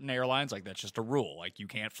 on certain airlines. Like that's just a rule. Like you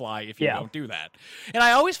can't fly if you don't do that. And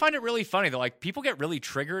I always find it really funny that like people get really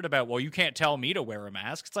triggered about, well, you can't tell me to wear a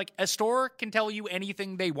mask. It's like a store can tell you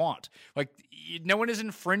anything they want. Like no one is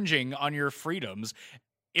infringing on your freedoms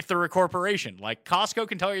if they're a corporation. Like Costco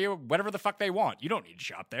can tell you whatever the fuck they want. You don't need to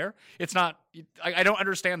shop there. It's not, I don't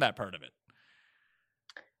understand that part of it.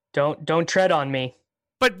 Don't tread on me.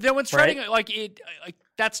 But no one's treading like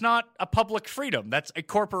that's not a public freedom. That's a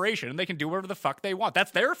corporation, and they can do whatever the fuck they want.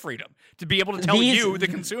 That's their freedom to be able to tell you, the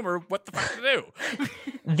consumer, what the fuck to do.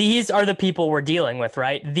 These are the people we're dealing with,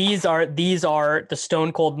 right? These are the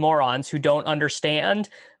stone cold morons who don't understand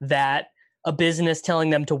that a business telling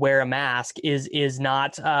them to wear a mask is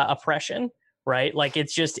not oppression, right? Like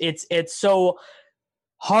it's so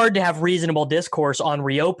hard to have reasonable discourse on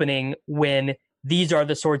reopening when these are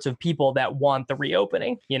the sorts of people that want the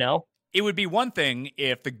reopening, it would be one thing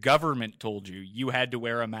if the government told you you had to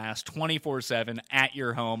wear a mask 24/7 at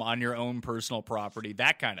your home, on your own personal property,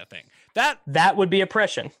 that kind of thing. That would be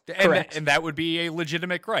oppression. Correct. And that would be a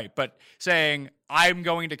legitimate gripe. But saying, I'm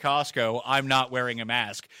going to Costco, I'm not wearing a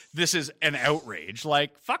mask, this is an outrage.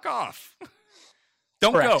 Like, fuck off.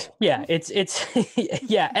 Don't Correct. go. Yeah, it's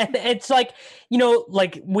yeah, and it's like, you know,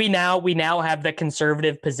 like we now have the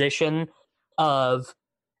conservative position of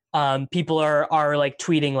people are like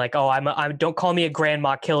tweeting like, oh, I'm don't call me a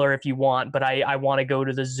grandma killer if you want, but I want to go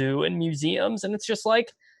to the zoo and museums. And it's just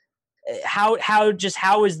like, how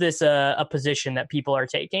is this a position that people are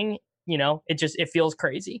taking? You know, it feels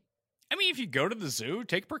crazy. I mean, if you go to the zoo,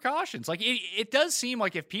 take precautions. Like it does seem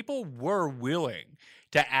like if people were willing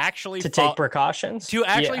to actually take precautions, to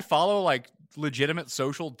actually follow like legitimate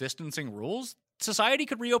social distancing rules, society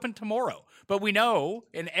could reopen tomorrow. But we know,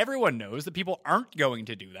 and everyone knows, that people aren't going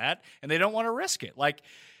to do that, and they don't want to risk it. Like,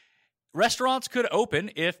 restaurants could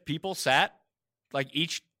open if people sat, like,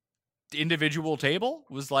 each individual table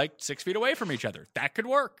was like 6 feet away from each other. That could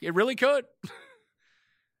work. It really could.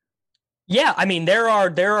 Yeah, I mean, there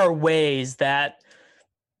are ways that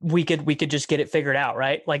we could just get it figured out,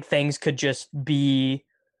 right? Like, things could just be,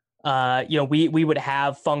 we would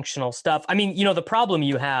have functional stuff. I mean, you know, the problem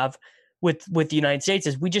you have with the United States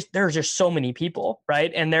is there's just so many people,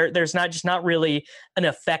 right? And there's not really an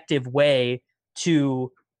effective way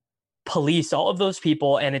to police all of those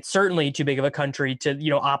people, and it's certainly too big of a country to, you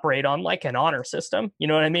know, operate on like an honor system. You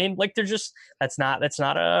know what I mean? Like, that's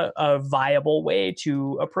not a viable way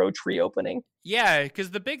to approach reopening. Yeah,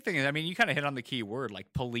 because the big thing is, I mean, you kind of hit on the key word, like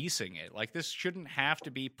policing it. Like, this shouldn't have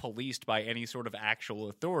to be policed by any sort of actual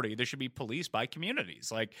authority. This should be policed by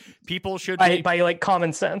communities. Like, people should by like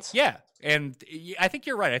common sense. Yeah, and I think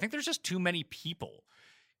you're right. I think there's just too many people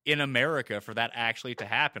in America for that actually to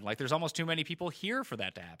happen. Like, there's almost too many people here for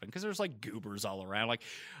that to happen, because there's like goobers all around. Like,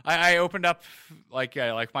 I opened up like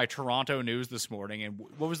my Toronto news this morning, and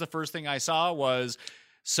what was the first thing I saw was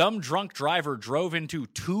some drunk driver drove into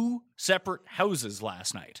 2 separate houses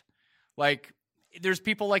last night. Like, there's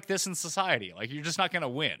people like this in society. Like, you're just not going to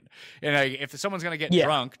win. And if someone's going to get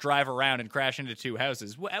drunk, drive around and crash into 2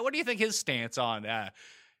 houses, what do you think his stance on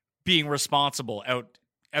being responsible out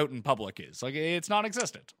in public is? Like, it's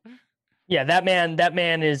non-existent. Yeah, that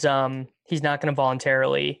man is he's not going to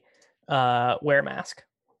voluntarily wear a mask.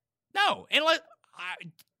 No, and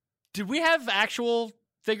did we have actual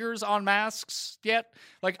figures on masks yet?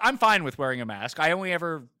 Like, I'm fine with wearing a mask. I only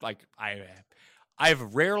ever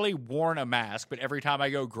I've rarely worn a mask, but every time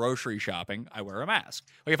I go grocery shopping, I wear a mask.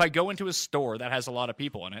 Like, if I go into a store that has a lot of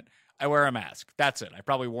people in it, I wear a mask. That's it. I've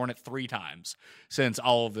probably worn it 3 times since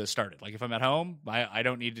all of this started. Like, if I'm at home, I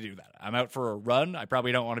don't need to do that. I'm out for a run, I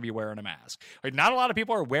probably don't want to be wearing a mask. Like, not a lot of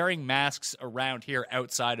people are wearing masks around here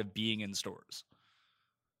outside of being in stores.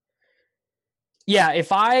 Yeah,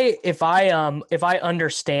 if I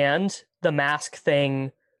understand the mask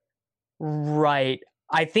thing right,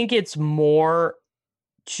 I think it's more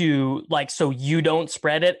to like, so you don't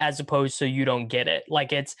spread it as opposed so you don't get it.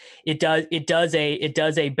 Like, it does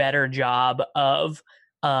a better job of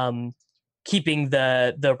keeping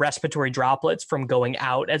the respiratory droplets from going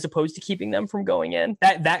out as opposed to keeping them from going in.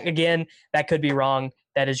 That again, that could be wrong.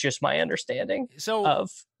 That is just my understanding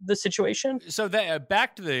of the situation. So that,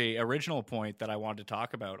 back to the original point that I wanted to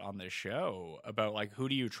talk about on this show about, like, who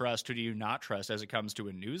do you trust, who do you not trust as it comes to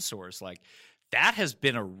a news source? Like, that has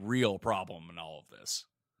been a real problem in all of this.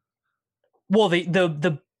 Well,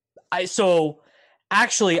 so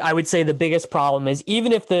actually, I would say the biggest problem is,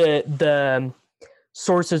 even if the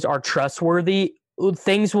sources are trustworthy,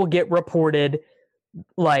 things will get reported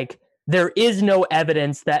like there is no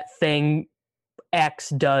evidence that thing X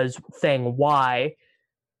does thing Y,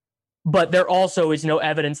 but there also is no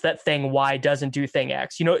evidence that thing Y doesn't do thing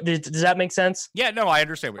X. You know, does that make sense? Yeah, no, I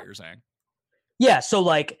understand what you're saying. Yeah, so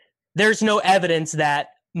like, there's no evidence that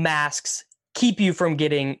masks keep you from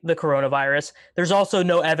getting the coronavirus. There's also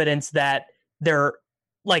no evidence that they're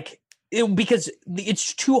like, because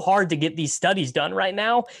it's too hard to get these studies done right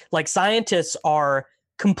now. Like, scientists are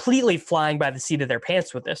completely flying by the seat of their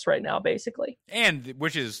pants with this right now, basically. And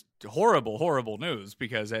which is horrible, horrible news,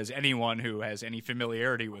 because as anyone who has any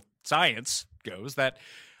familiarity with science goes, that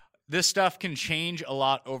this stuff can change a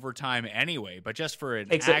lot over time anyway. But just for an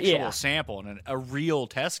actual sample and a real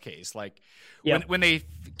test case, like when they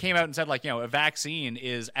came out and said, like, you know, a vaccine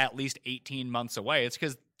is at least 18 months away, it's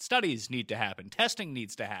because studies need to happen. Testing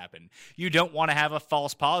needs to happen. You don't want to have a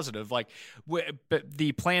false positive. Like, but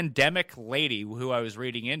the Plandemic lady who I was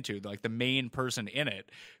reading into, like the main person in it,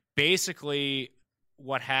 basically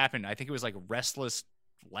what happened, I think it was like restless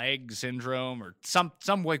leg syndrome or some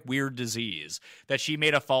like weird disease, that she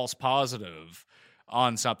made a false positive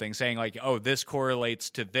on something saying like, oh, this correlates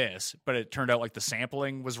to this, but it turned out like the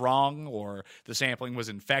sampling was wrong or the sampling was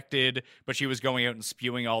infected, but she was going out and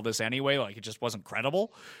spewing all this anyway. Like, it just wasn't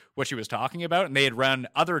credible what she was talking about. And they had run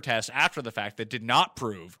other tests after the fact that did not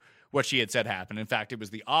prove what she had said happened. In fact, it was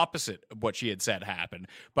the opposite of what she had said happened.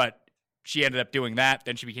 But she ended up doing that.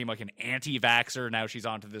 Then she became like an anti-vaxxer. Now she's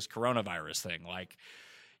onto this coronavirus thing. Like,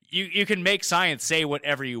 you can make science say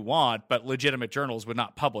whatever you want, but legitimate journals would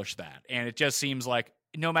not publish that. And it just seems like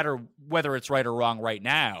no matter whether it's right or wrong right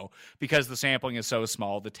now, because the sampling is so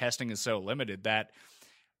small, the testing is so limited, that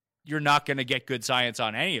you're not going to get good science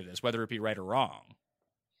on any of this, whether it be right or wrong.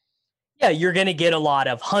 Yeah, you're going to get a lot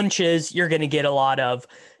of hunches. You're going to get a lot of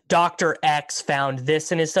Dr. X found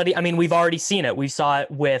this in his study. I mean, we've already seen it. We saw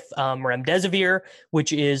it with remdesivir,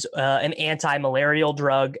 which is an anti-malarial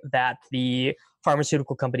drug that the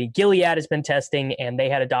pharmaceutical company Gilead has been testing, and they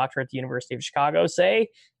had a doctor at the University of Chicago say,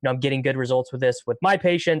 I'm getting good results with this with my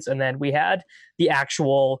patients. And then we had the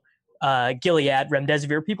actual Gilead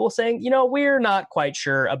remdesivir people saying, we're not quite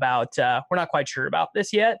sure about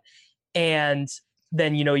this yet. And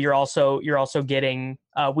then you're also getting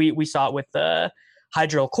we saw it with the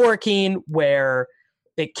hydrochloroquine, where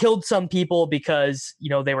it killed some people because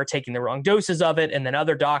they were taking the wrong doses of it, and then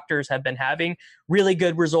other doctors have been having really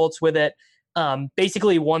good results with it.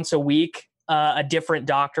 Basically once a week, a different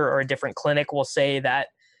doctor or a different clinic will say that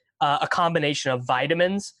a combination of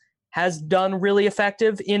vitamins has done really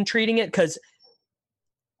effective in treating it. Because,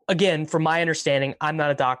 again, from my understanding, I'm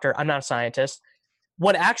not a doctor, I'm not a scientist.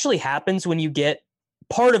 What actually happens when you get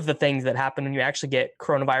part of the things that happen when you actually get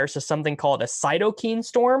coronavirus is something called a cytokine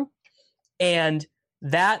storm. And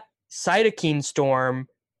that cytokine storm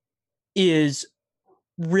is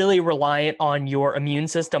really reliant on your immune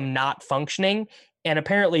system not functioning. And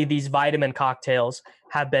apparently these vitamin cocktails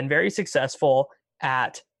have been very successful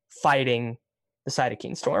at fighting the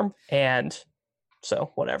cytokine storm. And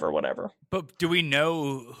so whatever. But do we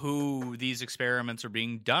know who these experiments are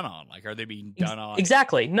being done on? Like, are they being done on?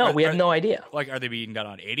 Exactly. No, we have no idea. Like, are they being done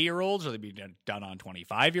on 80-year-olds? Are they being done on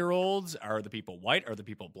 25-year-olds? Are the people white? Are the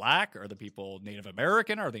people black? Are the people Native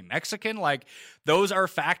American? Are they Mexican? Like, those are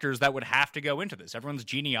factors that would have to go into this. Everyone's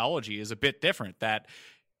genealogy is a bit different. That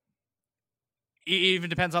it even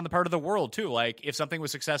depends on the part of the world, too. Like, if something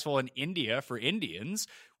was successful in India for Indians,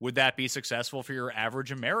 would that be successful for your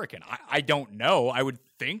average American? I don't know. I would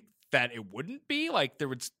think that it wouldn't be. Like, there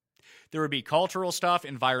would be cultural stuff,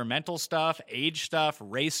 environmental stuff, age stuff,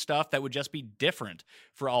 race stuff that would just be different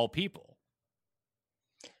for all people.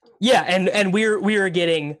 Yeah, and we're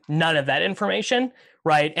getting none of that information,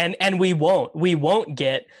 right? And we won't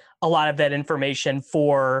get a lot of that information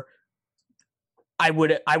for, I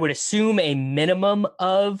would assume, a minimum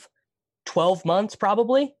of 12 months,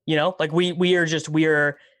 probably. Like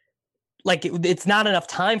we're like, it's not enough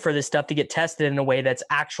time for this stuff to get tested in a way that's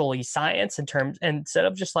actually science instead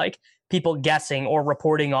of just like people guessing or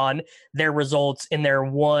reporting on their results in their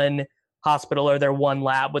one hospital or their one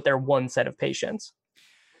lab with their one set of patients.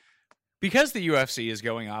 Because the UFC is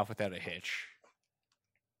going off without a hitch,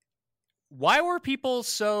 why were people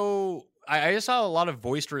so... I just saw a lot of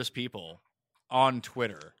boisterous people on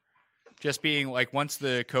Twitter just being like, once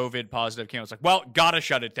the COVID positive came, it's like, well, gotta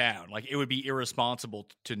shut it down. Like, it would be irresponsible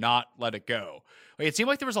to not let it go. Like, it seemed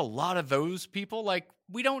like there was a lot of those people. Like,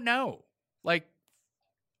 we don't know. Like,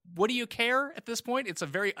 what do you care at this point? It's a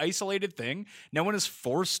very isolated thing. No one is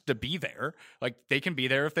forced to be there. Like, they can be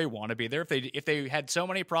there if they want to be there. If they had so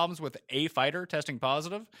many problems with a fighter testing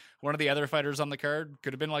positive, one of the other fighters on the card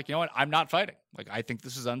could have been like, you know what, I'm not fighting. Like, I think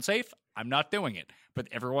this is unsafe. I'm not doing it. But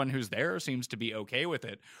everyone who's there seems to be okay with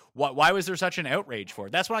it. Why was there such an outrage for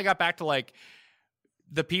it? That's when I got back to, like,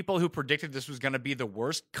 the people who predicted this was going to be the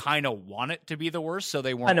worst kind of want it to be the worst, so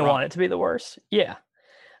they weren't. I don't want it to be the worst. Yeah.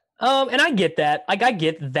 And I get that. Like, I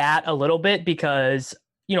get that a little bit because,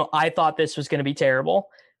 I thought this was going to be terrible.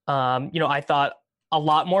 I thought a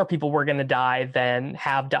lot more people were going to die than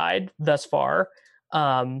have died thus far.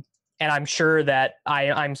 And I'm sure that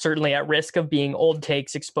I'm certainly at risk of being old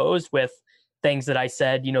takes exposed with things that I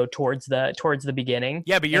said, towards the beginning.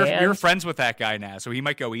 Yeah, but you're friends with that guy now, so he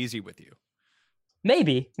might go easy with you.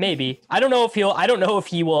 Maybe. I don't know if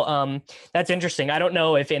he will. That's interesting. I don't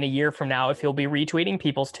know if in a year from now, if he'll be retweeting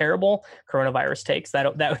people's terrible coronavirus takes.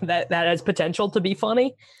 That has potential to be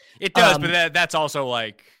funny. It does, but that's also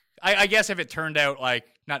like, I guess if it turned out like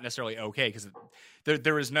not necessarily okay, because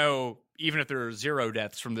there is no, even if there are 0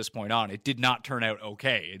 deaths from this point on, it did not turn out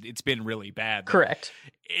okay. It's been really bad. Correct.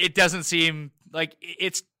 It doesn't seem like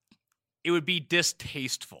it would be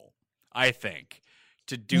distasteful, I think,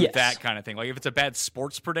 to do that kind of thing. Like if it's a bad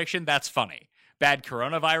sports prediction, that's funny. Bad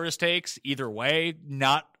coronavirus takes, either way,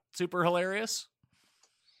 not super hilarious.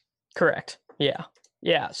 Correct. Yeah.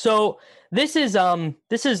 Yeah. So this is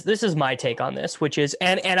my take on this, which is,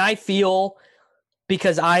 and I feel,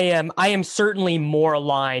 because I am certainly more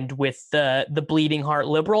aligned with the bleeding heart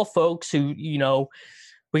liberal folks who,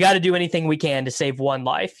 we got to do anything we can to save one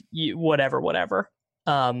life, whatever.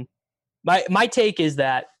 My take is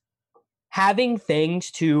that having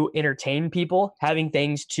things to entertain people, having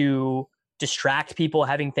things to distract people,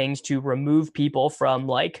 having things to remove people from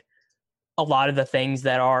like a lot of the things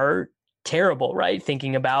that are terrible, right?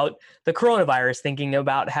 Thinking about the coronavirus, thinking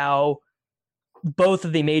about how both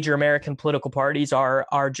of the major American political parties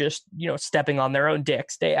are just, stepping on their own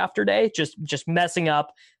dicks day after day, just messing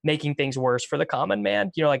up, making things worse for the common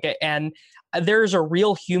man, and there's a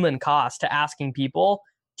real human cost to asking people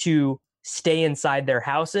to stay inside their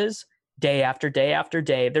houses day after day after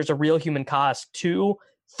day. There's a real human cost to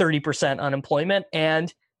 30% unemployment,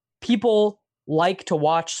 and people like to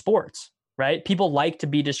watch sports, right? People like to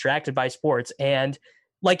be distracted by sports. And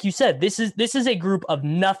like you said, this is a group of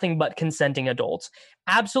nothing but consenting adults.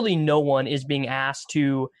 Absolutely no one is being asked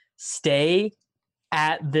to stay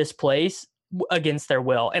at this place against their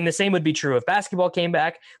will. And the same would be true if basketball came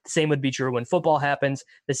back. The same would be true when football happens.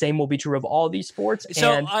 The same will be true of all these sports.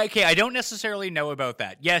 So, okay, I don't necessarily know about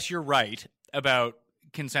that. Yes, you're right about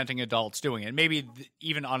consenting adults doing it. Maybe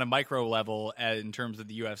even on a micro level, in terms of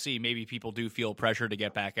the UFC, maybe people do feel pressure to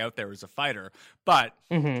get back out there as a fighter. But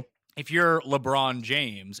if you're LeBron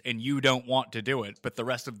James and you don't want to do it, but the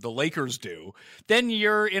rest of the Lakers do, then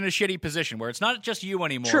you're in a shitty position where it's not just you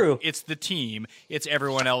anymore. True. It's the team. It's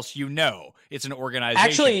everyone else It's an organization.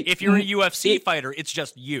 Actually, if you're a UFC fighter, it's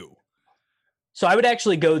just you. So I would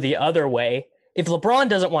actually go the other way. If LeBron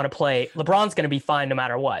doesn't want to play, LeBron's going to be fine no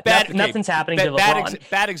matter what. Nothing's happening to LeBron.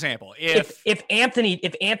 Bad example. If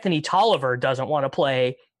Anthony Tolliver doesn't want to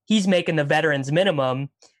play, he's making the veterans minimum.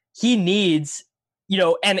 He needs,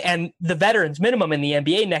 and the veterans minimum in the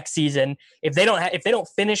NBA next season. If they don't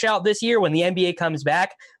finish out this year, when the NBA comes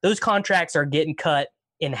back, those contracts are getting cut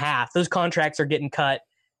in half. Those contracts are getting cut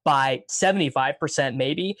by 75%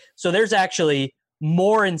 maybe. So there's actually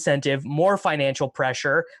more incentive, more financial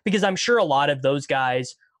pressure, because I'm sure a lot of those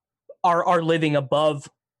guys are living above,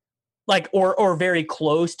 like, or very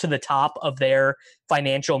close to the top of their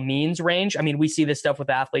financial means range. I mean, we see this stuff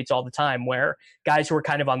with athletes all the time, where guys who are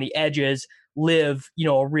kind of on the edges live,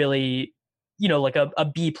 a really, like a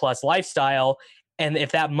B+ lifestyle. And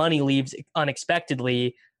if that money leaves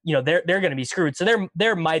unexpectedly, they're going to be screwed. So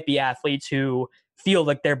there might be athletes who feel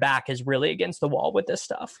like their back is really against the wall with this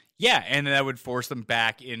stuff. Yeah, and that would force them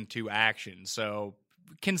back into action. So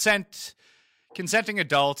consenting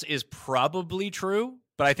adults is probably true,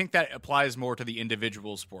 but I think that applies more to the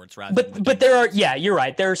individual sports rather than but there are, you're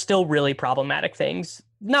right. There are still really problematic things,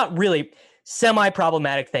 not really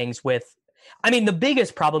semi-problematic things with, the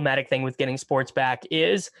biggest problematic thing with getting sports back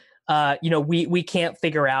is, we can't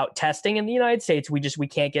figure out testing in the United States. We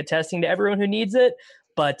can't get testing to everyone who needs it.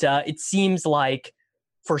 But it seems like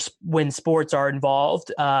when sports are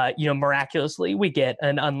involved, miraculously, we get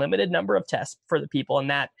an unlimited number of tests for the people. And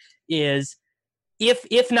that is,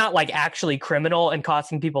 if not like actually criminal and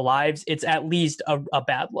costing people lives, it's at least a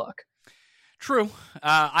bad look. True.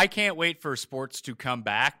 I can't wait for sports to come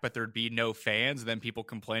back, but there'd be no fans, and then people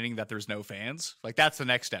complaining that there's no fans. Like, that's the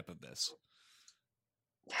next step of this.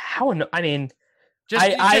 I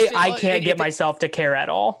can't get myself to care at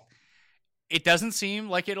all. It doesn't seem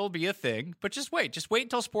like it'll be a thing, but just wait. Just wait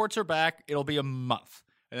until sports are back. It'll be a month.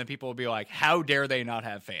 And then people will be like, how dare they not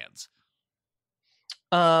have fans?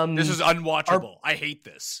 This is unwatchable. I hate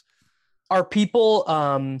this. Are people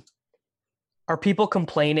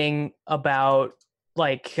complaining about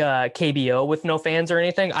like KBO with no fans or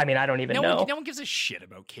anything? I don't even know. No one gives a shit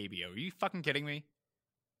about KBO. Are you fucking kidding me?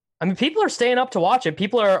 People are staying up to watch it.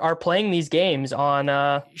 People are playing these games on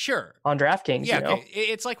on DraftKings. Yeah, okay.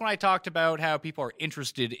 It's like when I talked about how people are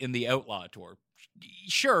interested in the Outlaw Tour.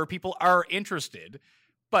 Sure, people are interested,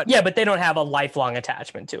 but they don't have a lifelong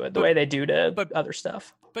attachment to it the way they do to other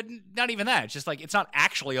stuff. But not even that. It's just like it's not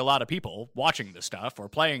actually a lot of people watching this stuff or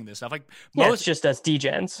playing this stuff. Like it's just us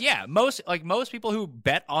degens. Yeah, most people who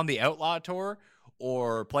bet on the Outlaw Tour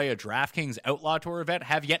or play a DraftKings Outlaw Tour event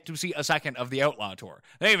have yet to see a second of the Outlaw Tour.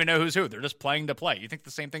 They don't even know who's who. They're just playing to play. You think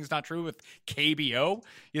the same thing's not true with KBO?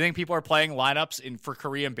 You think people are playing lineups for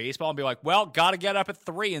Korean baseball and be like, well, got to get up at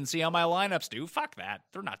 3 and see how my lineups do? Fuck that.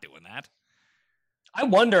 They're not doing that. I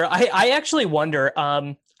wonder. I actually wonder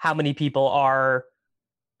how many people are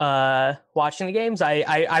watching the games.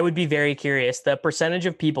 I would be very curious. The percentage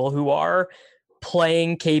of people who are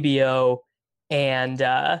playing KBO and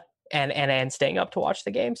staying up to watch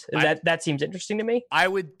the games. That seems interesting to me. I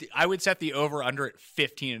would set the over under at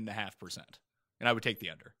 15.5%, and I would take the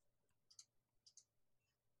under.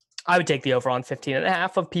 I would take the over on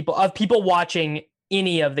 15.5 of people watching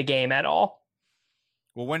any of the game at all.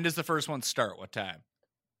 Well, when does the first one start? What time?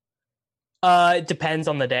 It depends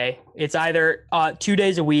on the day. It's either 2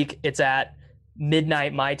 days a week. It's at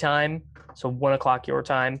midnight my time, so 1 o'clock your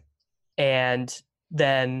time, and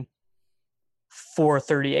then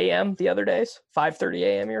 4:30 a.m. the other days, 5:30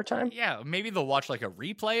 a.m. your time. Yeah, maybe they'll watch like a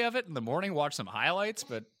replay of it in the morning, watch some highlights,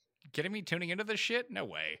 but kidding me, tuning into this shit? No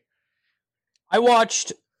way. I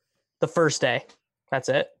watched the first day. That's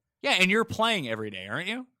it. Yeah, and you're playing every day, aren't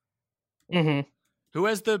you? Mm-hmm. Who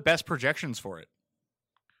has the best projections for it?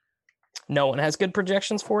 No one has good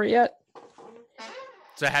projections for it yet.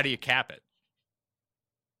 So how do you cap it?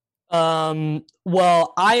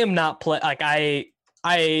 Well, I am not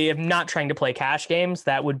I am not trying to play cash games.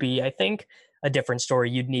 That would be, I think, a different story.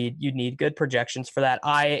 You'd need good projections for that.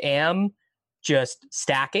 I am just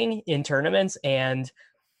stacking in tournaments, and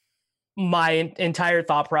my entire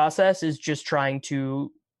thought process is just trying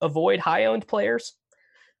to avoid high-owned players.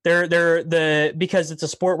 Because it's a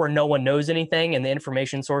sport where no one knows anything and the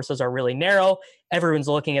information sources are really narrow. Everyone's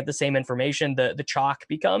looking at the same information. The chalk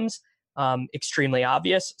becomes extremely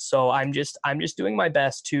obvious. So I'm just doing my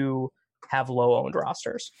best to have low-owned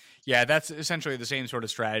rosters. Yeah, that's essentially the same sort of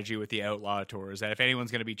strategy with the Outlaw Tours, that if anyone's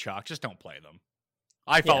going to be chalk, just don't play them.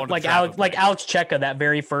 I fall into Alex Checa that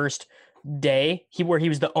very first day, where he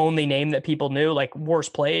was the only name that people knew, like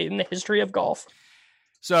worst play in the history of golf.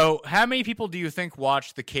 So how many people do you think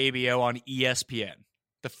watched the KBO on ESPN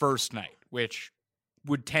the first night, which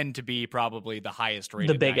would tend to be probably the highest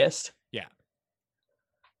rated? The biggest. Night?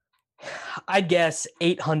 Yeah. I'd guess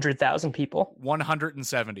 800,000 people.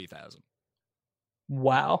 170,000.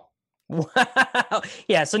 Wow.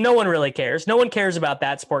 Yeah, so no one really cares. No one cares about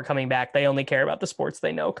that sport coming back. They only care about the sports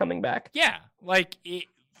they know coming back. Yeah,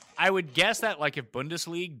 I would guess that like if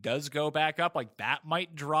Bundesliga does go back up, like that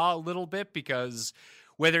might draw a little bit, because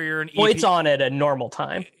whether you're an it's on at a normal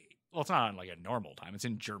time. Well, it's not on like a normal time. It's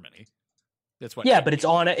in Germany. That's what. Yeah, but it's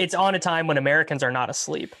on a time when Americans are not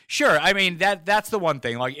asleep. Sure, I mean that's the one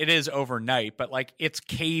thing. Like it is overnight, but like it's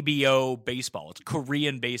KBO baseball. It's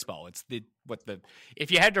Korean baseball. It's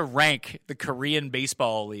if you had to rank the Korean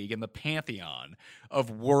baseball league in the pantheon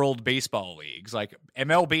of world baseball leagues, like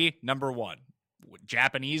MLB number 1,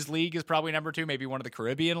 Japanese league is probably number 2. Maybe one of the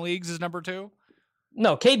Caribbean leagues is number 2.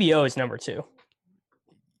 No, KBO is number 2.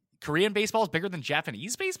 Korean baseball is bigger than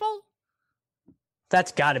Japanese baseball?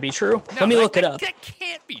 That's got to be true. Let me look it up. That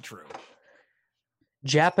can't be true.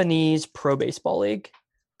 Japanese Pro Baseball League.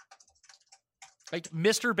 Like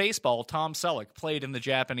Mr. Baseball, Tom Selleck, played in the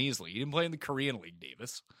Japanese league. He didn't play in the Korean league,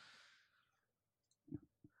 Davis.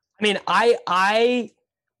 I mean, I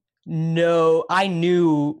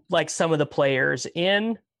knew like some of the players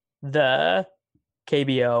in the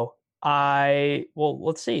KBO.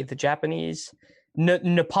 Let's see, the Japanese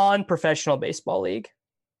Nippon Professional Baseball League.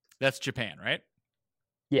 That's Japan, right?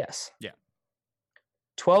 Yes. Yeah.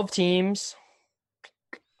 12 teams.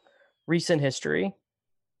 Recent history.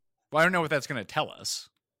 Well, I don't know what that's going to tell us.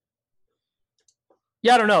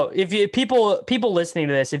 Yeah, I don't know. If people listening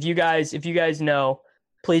to this, if you guys know,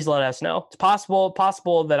 please let us know. It's possible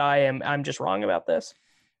that I'm just wrong about this.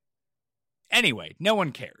 Anyway, no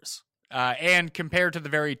one cares. And compared to the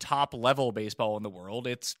very top level baseball in the world,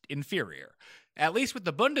 it's inferior. At least with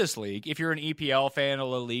the Bundesliga, if you're an EPL fan, a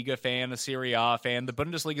La Liga fan, a Serie A fan, the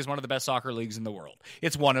Bundesliga is one of the best soccer leagues in the world.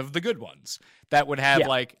 It's one of the good ones that would have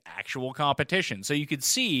like actual competition. So you could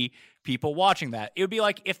see people watching that. It would be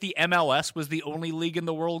like if the MLS was the only league in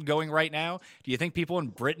the world going right now. Do you think people in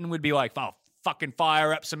Britain would be like, oh, fucking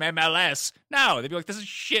fire up some MLS? No, they'd be like, this is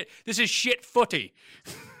shit. This is shit footy.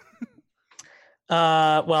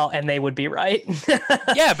 Well, and they would be right.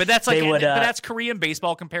 Yeah, but that's like, but that's Korean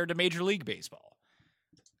baseball compared to Major League Baseball.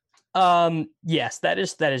 Yes, that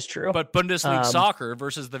is true. But Bundesliga soccer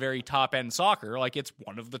versus the very top end soccer, like it's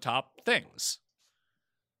one of the top things.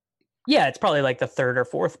 Yeah, it's probably like the third or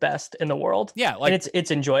fourth best in the world. Yeah, like and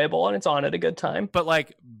it's enjoyable and it's on at a good time. But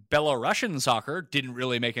like Belarusian soccer didn't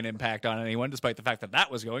really make an impact on anyone, despite the fact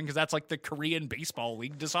that was going, because that's like the Korean baseball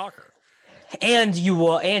league to soccer. And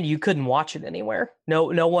you couldn't watch it anywhere. No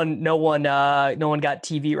one got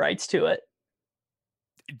TV rights to it.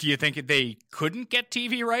 Do you think they couldn't get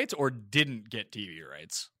TV rights or didn't get TV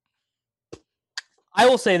rights? I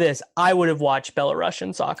will say this: I would have watched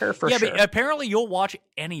Belarusian soccer for sure. Yeah, but apparently you'll watch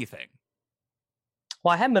anything.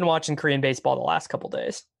 Well, I haven't been watching Korean baseball the last couple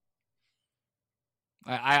days.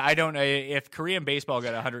 I don't know if Korean baseball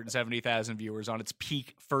got 170,000 viewers on its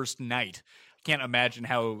peak first night. I can't imagine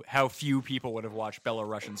how few people would have watched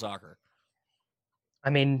Belarusian soccer. I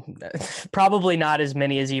mean, probably not as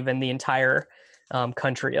many as even the entire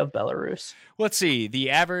country of Belarus. Let's see. The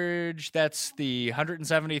average, that's the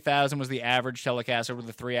 170,000 was the average telecast over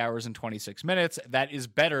the 3 hours and 26 minutes. That is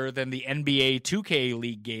better than the NBA 2K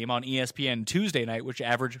League game on ESPN Tuesday night, which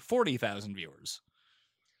averaged 40,000 viewers.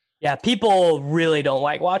 Yeah, people really don't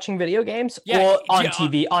like watching video games. Yeah, well, on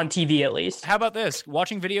TV at least. How about this?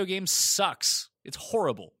 Watching video games sucks. It's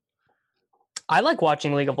horrible. I like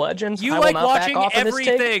watching League of Legends. You I like will not back watching off of this take.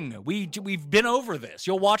 everything. We've been over this.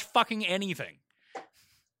 You'll watch fucking anything.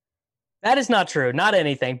 That is not true. Not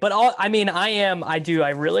anything. But I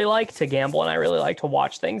really like to gamble, and I really like to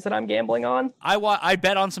watch things that I'm gambling on. I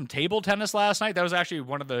bet on some table tennis last night. That was actually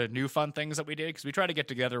one of the new fun things that we did, because we try to get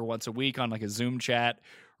together once a week on like a Zoom chat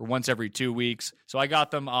or once every 2 weeks. So I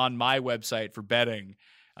got them on my website for betting,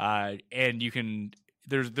 and you can.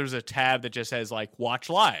 There's a tab that just says like watch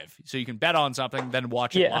live. So you can bet on something, then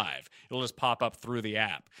watch it live. It'll just pop up through the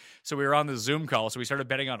app. So we were on the Zoom call. So we started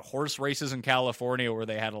betting on horse races in California where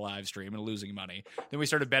they had a live stream and losing money. Then we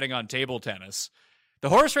started betting on table tennis. The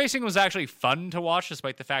horse racing was actually fun to watch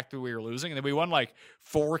despite the fact that we were losing. And then we won like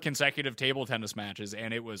 4 consecutive table tennis matches,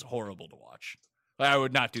 and it was horrible to watch. I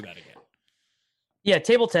would not do that again. Yeah,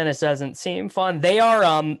 table tennis doesn't seem fun. They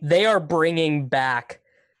are bringing back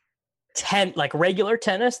regular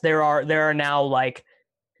tennis. There are now like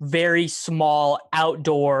very small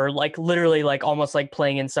outdoor, like literally like almost like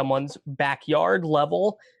playing in someone's backyard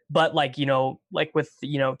level, but like, like with,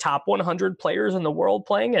 top 100 players in the world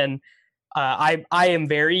playing. And I am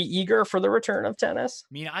very eager for the return of tennis.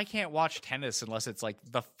 I mean, I can't watch tennis unless it's like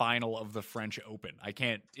the final of the French Open. I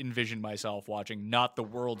can't envision myself watching not the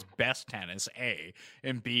world's best tennis, A,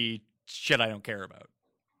 and B, shit I don't care about.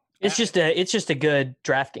 It's just a good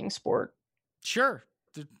drafting sport. Sure.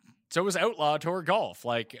 So is Outlaw Tour Golf.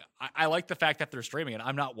 Like, I like the fact that they're streaming it.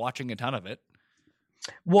 I'm not watching a ton of it.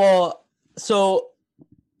 Well, so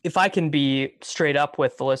if I can be straight up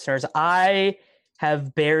with the listeners, I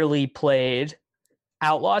have barely played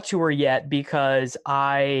Outlaw Tour yet because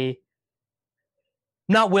I'm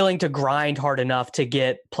not willing to grind hard enough to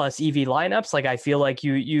get plus EV lineups. Like, I feel like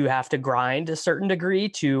you have to grind a certain degree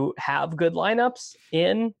to have good lineups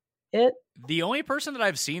in it. The only person that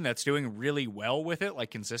I've seen that's doing really well with it, like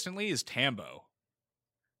consistently, is Tambo.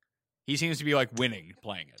 He seems to be like winning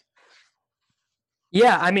playing it.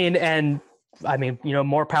 Yeah, I mean,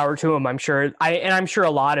 more power to him. I'm sure. I'm sure a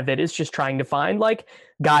lot of it is just trying to find like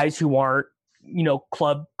guys who aren't,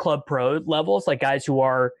 club pro levels, like guys who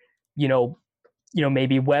are,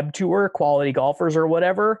 maybe web tour quality golfers or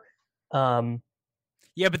whatever.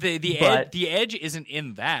 Yeah, but the edge isn't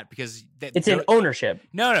in that, because it's in ownership.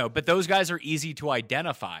 No, but those guys are easy to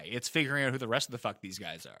identify. It's figuring out who the rest of the fuck these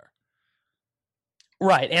guys are.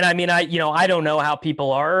 Right. And I mean, I don't know how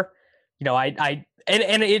people are,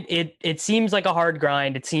 it seems like a hard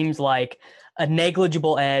grind. It seems like a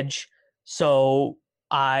negligible edge. So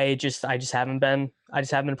I just haven't been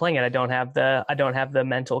playing it. I don't have the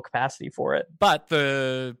mental capacity for it. But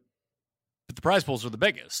the prize pools are the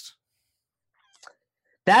biggest.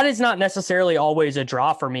 That is not necessarily always a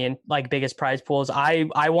draw for me in like biggest prize pools. I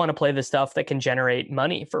want to play the stuff that can generate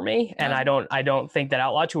money for me. And I don't think that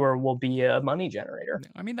Outlaw Tour will be a money generator.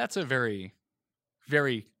 I mean, that's a very,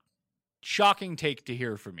 very shocking take to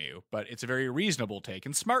hear from you, but it's a very reasonable take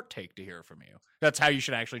and smart take to hear from you. That's how you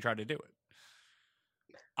should actually try to do it.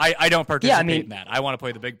 I don't participate in that. I want to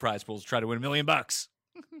play the big prize pools, try to win $1 million.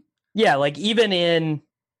 Yeah. Like even in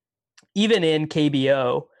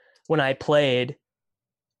KBO, when I played,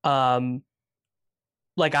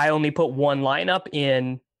 like I only put one lineup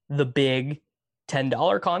in the big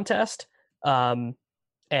 $10 contest, and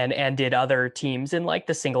did other teams in like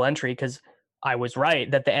the single entry, because I was right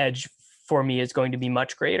that the edge for me is going to be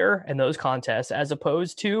much greater in those contests as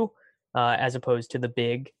opposed to the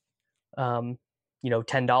big,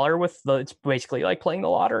 $10 with it's basically like playing the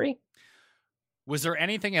lottery. Was there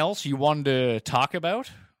anything else you wanted to talk about?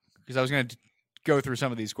 Because I was going to go through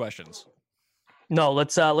some of these questions. No,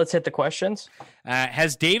 let's hit the questions.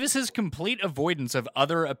 Has Davis's complete avoidance of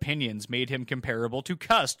other opinions made him comparable to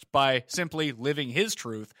Cust by simply living his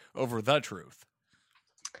truth over the truth?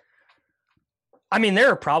 I mean, there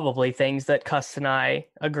are probably things that Cust and I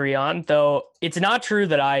agree on, though it's not true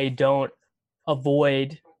that I don't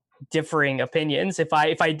avoid differing opinions. If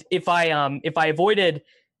I avoided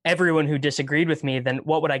everyone who disagreed with me, then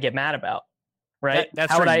what would I get mad about? Right?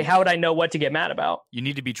 How would I know what to get mad about? You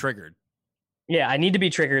need to be triggered. Yeah, I need to be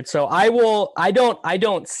triggered. So I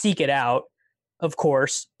don't seek it out. of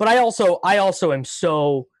course, but I also am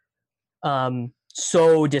so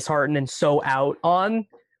disheartened and so out on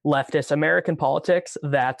leftist American politics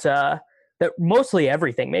that that mostly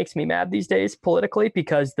everything makes me mad these days politically,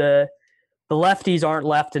 because the lefties aren't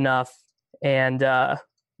left enough, and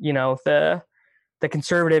you know, the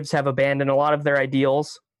conservatives have abandoned a lot of their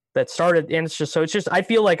ideals that started, and it's just I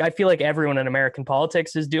feel like everyone in American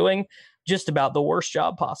politics is doing just about the worst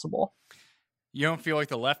job possible. You don't feel like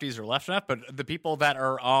the lefties are left enough, but the people that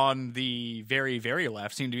are on the very, very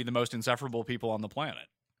left seem to be the most insufferable people on the planet.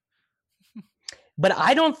 But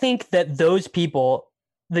I don't think that those people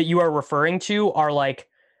that you are referring to are like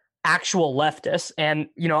actual leftists. And,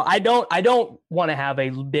 you know, I don't want to have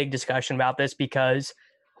a big discussion about this because,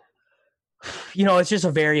 you know, it's just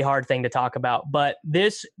a very hard thing to talk about. But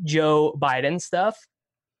this Joe Biden stuff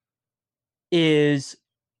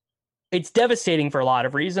it's devastating for a lot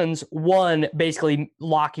of reasons. One, basically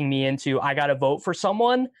locking me into, I got to vote for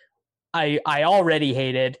someone I already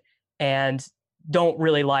hated and don't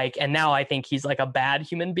really like. And now I think he's like a bad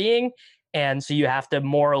human being. And so you have to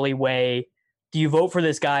morally weigh, do you vote for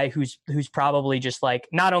this guy who's probably just like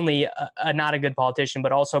not only not a good politician,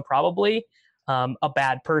 but also probably a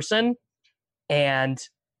bad person. But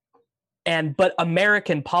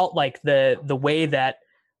American like the way that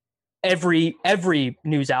every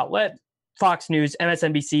news outlet, Fox News,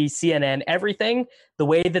 MSNBC, CNN, everything, the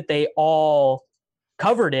way that they all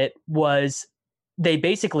covered it was they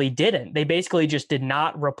basically didn't. They basically just did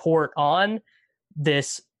not report on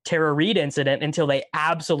this Tara Reade incident until they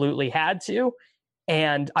absolutely had to.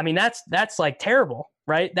 And I mean, that's like terrible,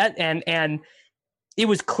 right? That and it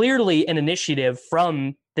was clearly an initiative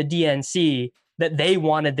from the DNC that they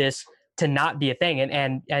wanted this to not be a thing.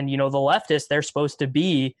 And you know, the leftists, they're supposed to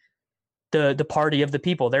be the party of the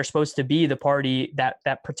people. They're supposed to be the party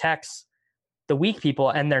that protects the weak people,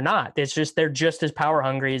 and they're not. They're just as power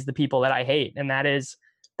hungry as the people that I hate. And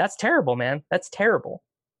that's terrible, man. That's terrible.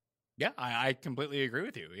 Yeah, I completely agree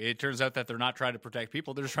with you. It turns out that they're not trying to protect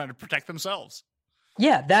people. They're just trying to protect themselves.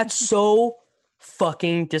 Yeah, that's so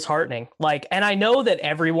fucking disheartening. Like, and I know that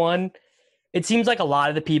it seems like a lot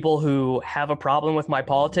of the people who have a problem with my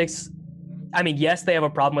politics, I mean, yes, they have a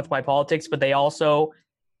problem with my politics, but they also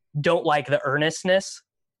don't like the earnestness,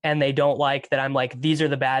 and they don't like that I'm like, these are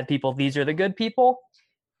the bad people, these are the good people.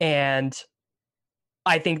 And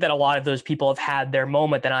I think that a lot of those people have had their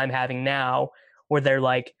moment that I'm having now, where they're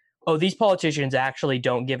like, oh, these politicians actually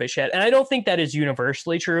don't give a shit. And I don't think that is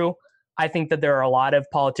universally true. I think that there are a lot of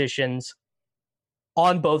politicians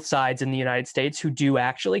on both sides in the United States who do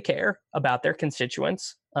actually care about their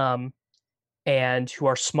constituents, and who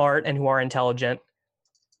are smart and who are intelligent.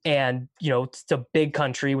 And, you know, it's a big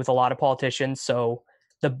country with a lot of politicians. So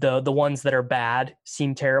the ones that are bad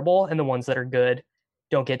seem terrible, and the ones that are good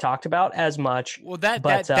don't get talked about as much. Well,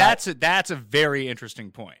 that's a very interesting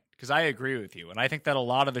point, because I agree with you. And I think that a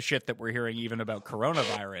lot of the shit that we're hearing, even about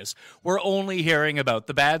coronavirus, we're only hearing about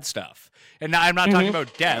the bad stuff. And I'm not talking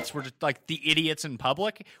about deaths. We're just like the idiots in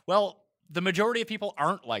public. Well, the majority of people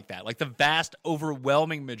aren't like that. Like the vast,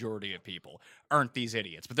 overwhelming majority of people aren't these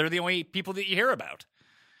idiots, but they're the only people that you hear about.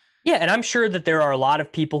 Yeah, and I'm sure that there are a lot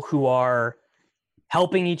of people who are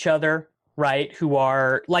helping each other, right? Who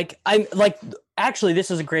are actually,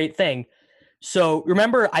 this is a great thing. So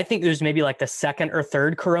remember, I think it was maybe like the second or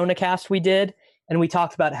third Corona cast we did, and we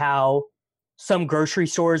talked about how some grocery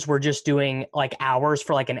stores were just doing like hours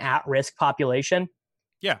for like an at-risk population.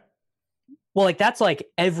 Yeah. Well, like that's like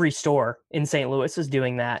every store in St. Louis is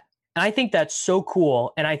doing that. And I think that's so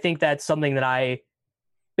cool. And I think that's something that I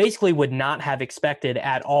basically would not have expected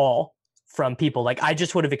at all from people. Like I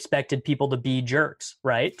just would have expected people to be jerks,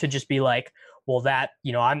 right? To just be like, well, that,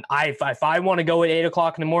 you know, if I want to go at 8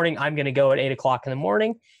 o'clock in the morning, I'm going to go at 8 o'clock in the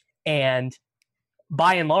morning. And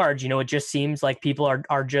by and large, you know, it just seems like people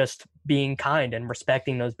are just being kind and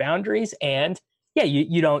respecting those boundaries. And yeah,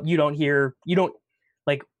 you don't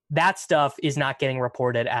like that stuff is not getting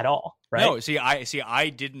reported at all. Right. No, I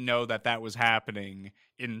didn't know that was happening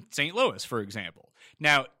in St. Louis, for example.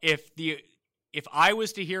 Now, if I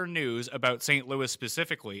was to hear news about St. Louis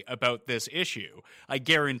specifically about this issue, I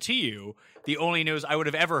guarantee you the only news I would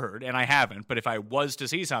have ever heard, and I haven't, but if I was to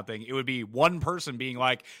see something, it would be one person being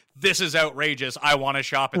like, this is outrageous. I want to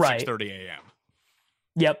shop at 6:30 a.m.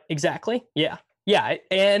 Yep, exactly. Yeah. Yeah.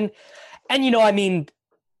 And you know, I mean,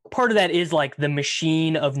 part of that is like the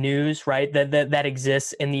machine of news, right? That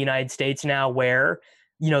exists in the United States now, where,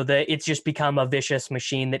 you know, it's just become a vicious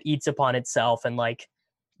machine that eats upon itself. And like,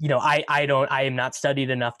 you know, I am not studied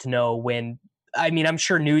enough to know when, I mean, I'm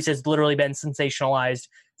sure news has literally been sensationalized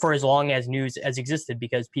for as long as news has existed,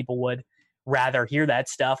 because people would rather hear that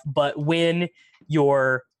stuff. But when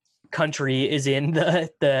your country is in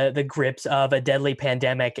the grips of a deadly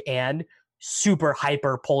pandemic and super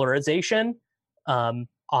hyper polarization on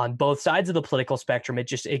both sides of the political spectrum,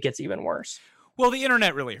 it gets even worse. Well, the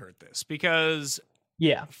internet really hurt this because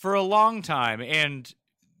for a long time, and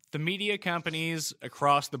the media companies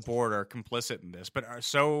across the board are complicit in this, but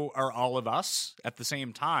so are all of us at the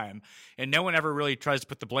same time. And no one ever really tries to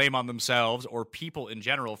put the blame on themselves or people in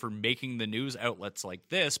general for making the news outlets like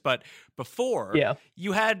this. But before,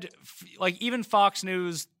 you had even Fox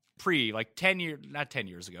News like 10 years, not 10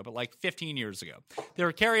 years ago, but like 15 years ago, they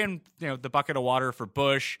were carrying, the bucket of water for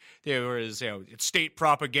Bush. There was, it's state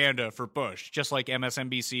propaganda for Bush, just like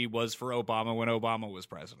MSNBC was for Obama when Obama was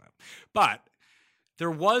president. But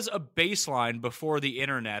there was a baseline before the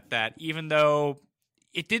internet that, even though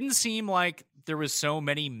it didn't seem like there was so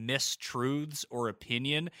many mistruths or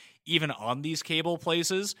opinion even on these cable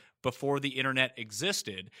places before the internet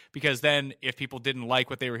existed, because then if people didn't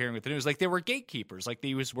like what they were hearing with the news, like, they were gatekeepers, like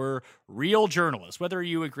these were real journalists, whether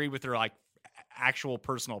you agree with their like actual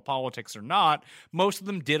personal politics or not, most of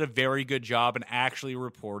them did a very good job in actually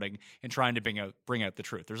reporting and trying to bring out the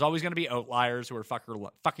truth. There's always going to be outliers who are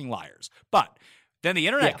fucking liars, but then the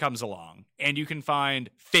internet comes along and you can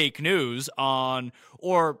find fake news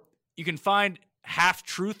or you can find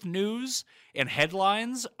half-truth news and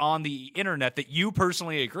headlines on the internet that you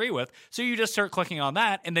personally agree with. So you just start clicking on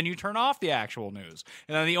that, and then you turn off the actual news.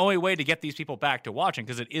 And then the only way to get these people back to watching,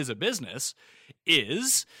 because it is a business,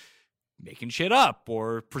 is making shit up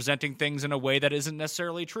or presenting things in a way that isn't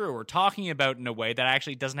necessarily true, or talking about in a way that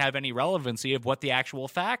actually doesn't have any relevancy of what the actual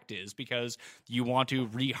fact is, because you want to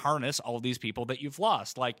reharness all of these people that you've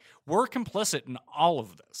lost. Like, we're complicit in all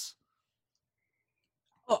of this.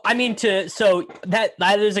 I mean, so that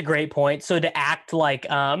is a great point. So to act like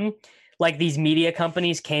these media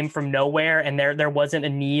companies came from nowhere and there wasn't a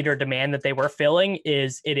need or demand that they were filling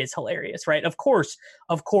is hilarious, right? Of course,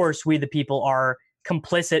 we the people are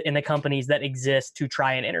complicit in the companies that exist to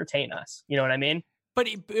try and entertain us. You know what I mean? But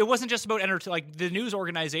it wasn't just about like the news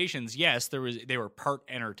organizations. Yes, they were part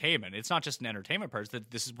entertainment. It's not just an entertainment part.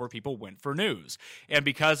 That this is where people went for news, and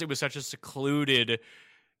because it was such a secluded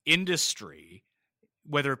industry,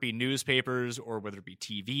 whether it be newspapers or whether it be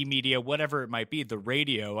TV media, whatever it might be, the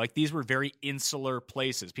radio, like, these were very insular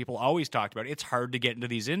places. People always talked about it's hard to get into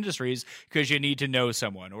these industries because you need to know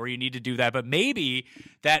someone or you need to do that. But maybe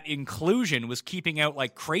that inclusion was keeping out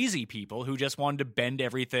like crazy people who just wanted to bend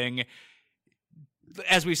everything,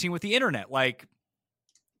 as we've seen with the internet. Like,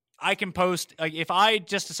 I can post, like, if I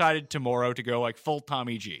just decided tomorrow to go like full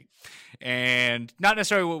Tommy G, and not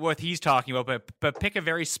necessarily what he's talking about, but pick a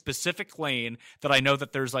very specific lane that I know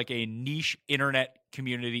that there's like a niche internet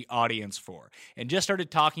community audience for, and just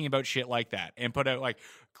started talking about shit like that, and put out, like,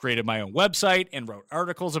 created my own website and wrote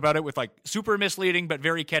articles about it with like super misleading but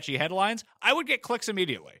very catchy headlines, I would get clicks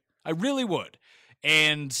immediately. I really would.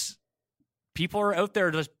 And people are out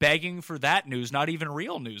there just begging for that news, not even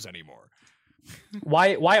real news anymore.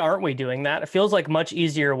 Why aren't we doing that? It feels like much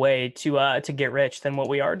easier way to get rich than what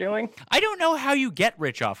we are doing. I don't know how you get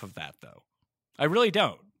rich off of that, though. I really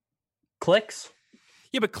don't. Clicks?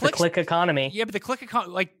 Yeah, but clicks, the click economy. Yeah, but the click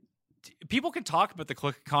economy, like, people can talk about the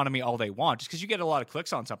click economy all they want. Just because you get a lot of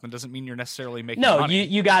clicks on something doesn't mean you're necessarily making money.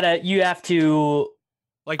 You have to.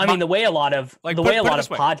 Like, I mean, the way a lot of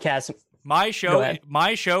podcasts. My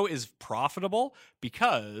show is profitable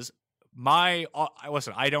because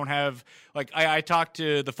listen, I don't have, like, I talk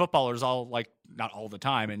to the footballers all, like, not all the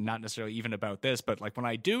time, and not necessarily even about this, but like when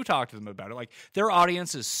I do talk to them about it, like, their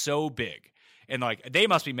audience is so big, and like they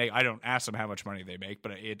must be I don't ask them how much money they make,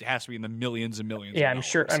 but it has to be in the millions and millions. Yeah, of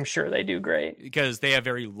dollars. I'm sure they do great, because they have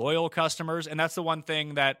very loyal customers, and that's the one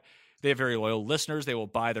thing that they have very loyal listeners. They will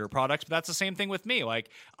buy their products, but that's the same thing with me. Like,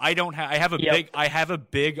 I have a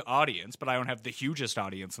big audience, but I don't have the hugest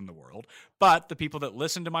audience in the world. But the people that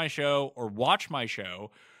listen to my show or watch my show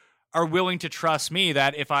are willing to trust me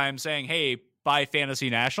that if I'm saying, hey, buy Fantasy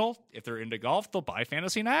National, if they're into golf, they'll buy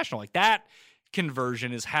Fantasy National. Like, that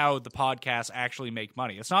conversion is how the podcasts actually make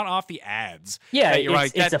money. It's not off the ads. Yeah,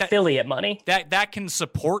 it's affiliate money. That can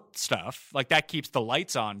support stuff. Like, that keeps the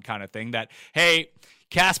lights on kind of thing. That, hey,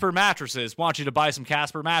 Casper mattresses, want you to buy some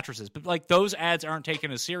Casper mattresses. But like, those ads aren't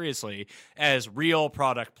taken as seriously as real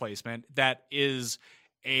product placement that is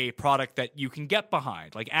a product that you can get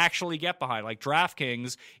behind, like actually get behind. Like,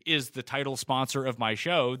 DraftKings is the title sponsor of my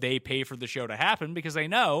show. They pay for the show to happen because they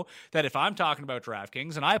know that if I'm talking about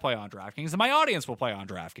DraftKings and I play on DraftKings, then my audience will play on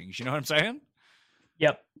DraftKings. You know what I'm saying?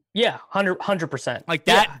 Yep. Yeah, 100%. Like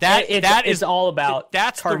that is all about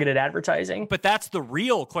targeted advertising. But that's the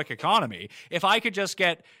real click economy. If I could just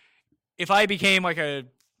get if I became like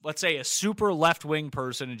let's say a super left-wing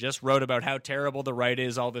person and just wrote about how terrible the right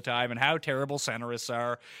is all the time and how terrible centrists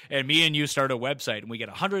are, and me and you start a website and we get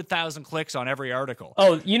 100,000 clicks on every article.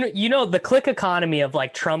 Oh, you know, the click economy of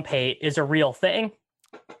like Trump hate is a real thing.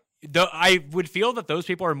 I would feel that those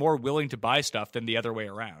people are more willing to buy stuff than the other way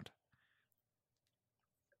around.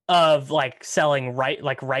 Of like selling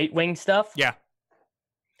right-wing stuff. Yeah.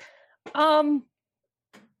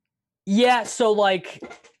 Yeah, so like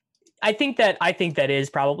I think that is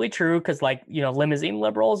probably true because, like, you know, limousine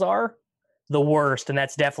liberals are the worst, and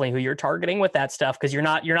that's definitely who you're targeting with that stuff because you're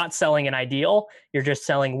not selling an ideal, you're just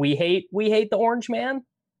selling we hate the orange man.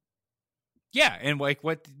 Yeah, and like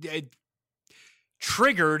what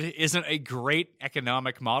Triggered isn't a great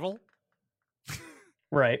economic model,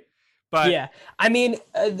 Right? but Yeah, I mean,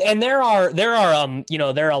 and there are you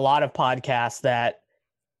know, there are a lot of podcasts that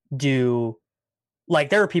do. Like,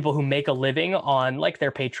 there are people who make a living on, like,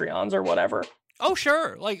 their Patreons or whatever. Oh,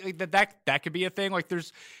 sure. Like that could be a thing. Like,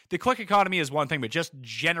 there's the click economy is one thing, but just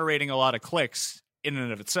generating a lot of clicks in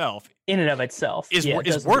and of itself is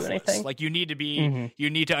worthless. Like, you need to be, you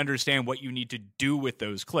need to understand what you need to do with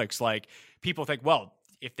those clicks. Like, people think, well,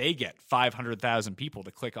 if they get 500,000 people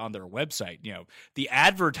to click on their website, you know, the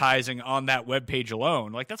advertising on that webpage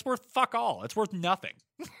alone, like, that's worth fuck all. It's worth nothing.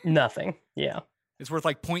 Nothing. Yeah. It's worth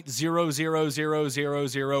like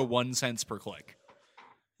 0.00001 cents per click.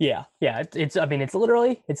 Yeah. It's I mean, it's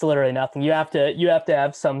literally nothing. You have to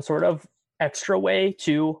have some sort of extra way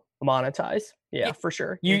to monetize. Yeah, for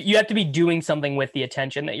sure. You have to be doing something with the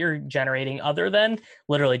attention that you're generating other than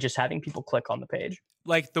literally just having people click on the page.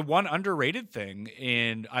 Like, the one underrated thing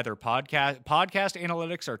in either podcast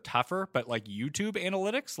analytics are tougher, but like YouTube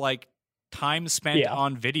analytics, like time spent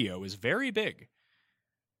on video is very big.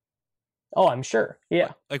 Oh, I'm sure.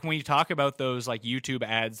 Yeah. Like, when you talk about those like YouTube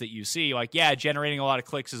ads that you see, like, yeah, generating a lot of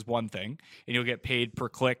clicks is one thing and you'll get paid per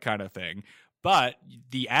click kind of thing. But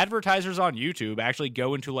the advertisers on YouTube actually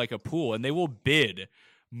go into like a pool and they will bid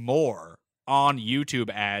more on YouTube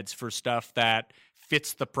ads for stuff that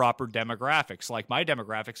fits the proper demographics. Like, my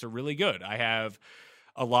demographics are really good. I have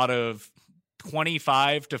a lot of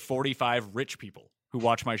 25 to 45 rich people who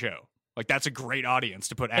watch my show. Like, that's a great audience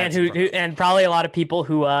to put ads and probably a lot of people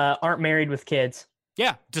who aren't married with kids.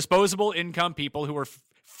 Yeah, disposable income people who are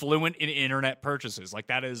fluent in internet purchases. Like,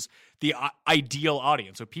 that is the ideal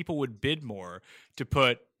audience. So people would bid more to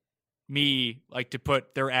put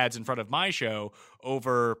their ads in front of my show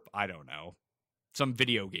over, I don't know, some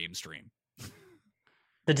video game stream.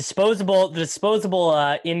 The disposable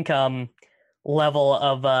income level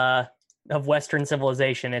of Western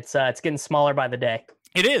civilization, it's getting smaller by the day.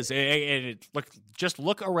 It is. Just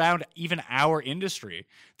look around even our industry,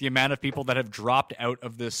 the amount of people that have dropped out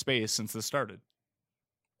of this space since this started.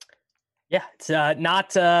 Yeah, it's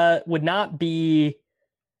would not be.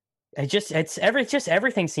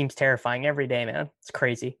 Everything seems terrifying every day, man. It's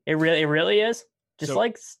crazy. It really is.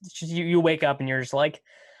 You wake up and you're just like,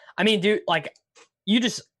 I mean, dude, like,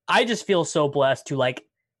 I just feel so blessed to like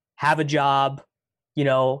have a job. You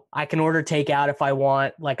know, I can order takeout if I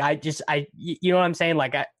want. Like, you know what I'm saying?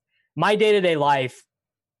 Like, my day-to-day life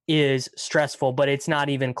is stressful, but it's not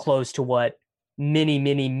even close to what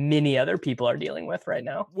many other people are dealing with right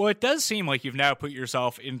now. Well, it does seem like you've now put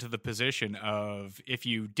yourself into the position of if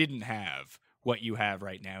you didn't have what you have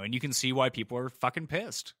right now, and you can see why people are fucking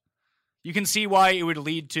pissed. You can see why it would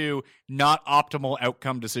lead to not optimal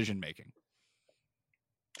outcome decision-making.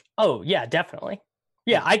 Oh, yeah, definitely.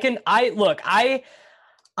 Yeah,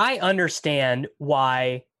 I understand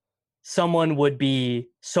why someone would be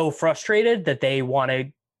so frustrated that they want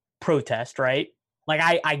to protest, right? Like,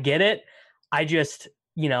 I get it. I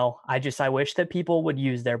wish that people would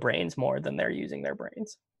use their brains more than they're using their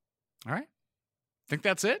brains. All right. Think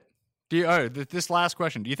that's it? This last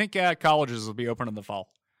question. Do you think colleges will be open in the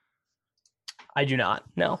fall? I do not.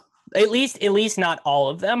 No. At least not all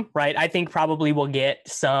of them, right? I think probably we'll get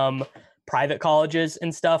some private colleges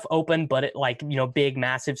and stuff open, but big,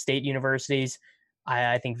 massive state universities,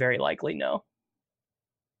 I think very likely no.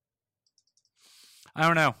 I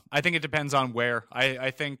don't know. I think it depends on where.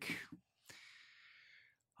 I think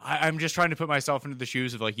I'm just trying to put myself into the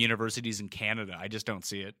shoes of like universities in Canada. I just don't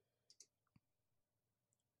see it.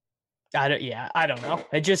 I don't know.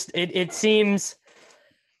 It seems,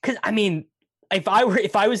 because I mean, if I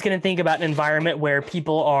was going to think about an environment where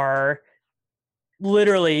people are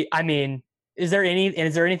literally, I mean, is there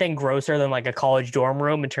anything grosser than like a college dorm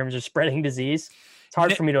room in terms of spreading disease? It's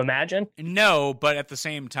hard for me to imagine. No, but at the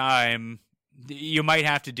same time, you might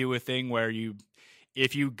have to do a thing where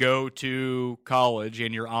if you go to college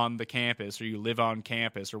and you're on the campus or you live on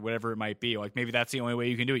campus or whatever it might be, like maybe that's the only way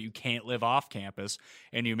you can do it. You can't live off campus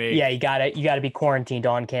and you may. Yeah, you gotta be quarantined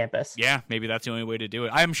on campus. Yeah, maybe that's the only way to do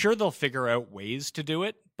it. I'm sure they'll figure out ways to do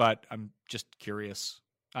it, but I'm just curious.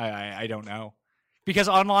 I don't know. Because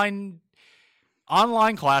online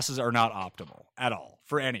classes are not optimal at all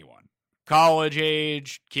for anyone. College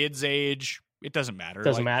age, kids age, it doesn't matter.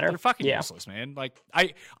 Doesn't matter. They're fucking useless, man. Like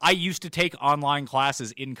I used to take online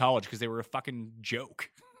classes in college because they were a fucking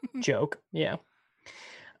joke. Yeah.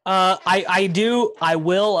 I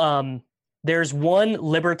will. There's one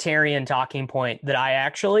libertarian talking point that I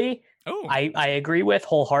actually I agree with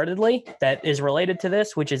wholeheartedly that is related to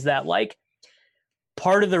this, which is that like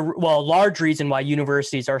part of the large reason why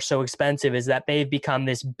universities are so expensive is that they've become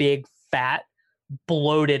this big fat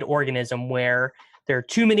bloated organism where there are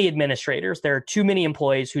too many administrators, there are too many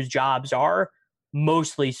employees whose jobs are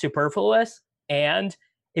mostly superfluous. And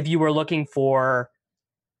if you were looking for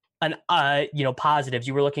positives,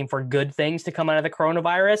 you were looking for good things to come out of the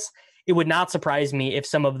coronavirus, it would not surprise me if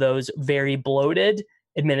some of those very bloated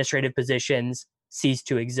administrative positions cease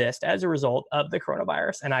to exist as a result of the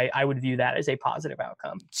coronavirus. And I would view that as a positive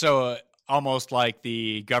outcome. So almost like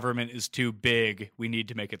the government is too big, we need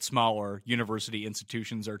to make it smaller. University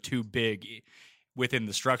institutions are too big within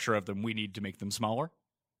the structure of them, we need to make them smaller.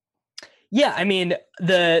 Yeah, I mean,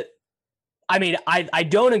 I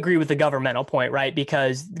don't agree with the governmental point, right?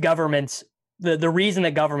 Because governments, the reason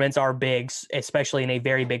that governments are big, especially in a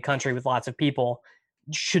very big country with lots of people,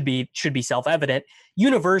 should be self-evident.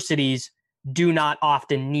 Universities do not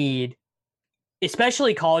often need,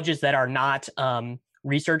 especially colleges that are not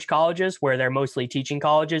research colleges, where they're mostly teaching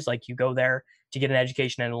colleges. Like you go there to get an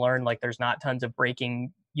education and learn. Like there's not tons of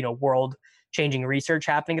breaking, world-changing research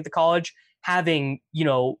happening at the college. Having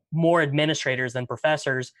more administrators than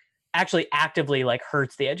professors actually actively like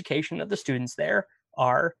hurts the education that the students there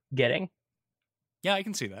are getting. Yeah, I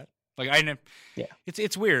can see that. Like yeah,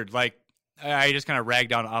 it's weird. Like I just kind of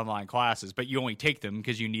ragged on online classes, but you only take them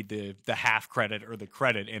because you need the half credit or the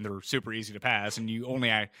credit, and they're super easy to pass. And you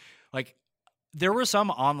only there were some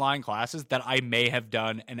online classes that I may have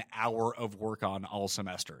done an hour of work on all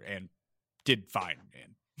semester and did fine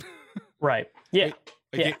in. Right. Yeah.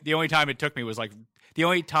 The only time it took me was the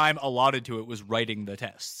only time allotted to it was writing the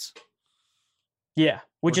tests. Yeah,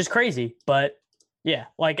 which is crazy, but yeah,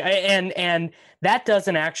 and that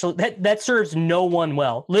doesn't actually that serves no one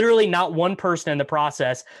well. Literally, not one person in the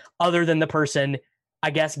process, other than the person,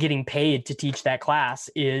 I guess, getting paid to teach that class,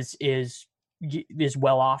 is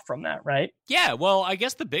well off from that, right? Yeah. Well, I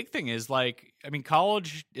guess the big thing is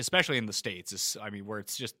college, especially in the States, is where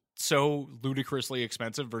it's just so ludicrously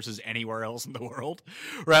expensive versus anywhere else in the world,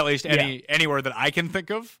 or at least anywhere that I can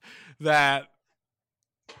think of, that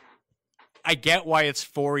I get why it's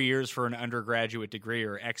 4 years for an undergraduate degree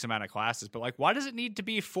or X amount of classes, but why does it need to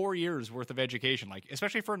be 4 years worth of education?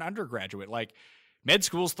 Especially for an undergraduate, med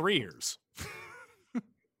school's 3 years.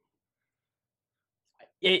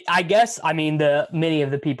 I guess, many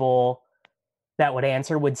of the people that would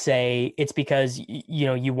answer would say it's because,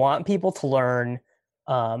 you want people to learn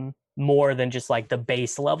more than just the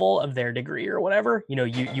base level of their degree or whatever.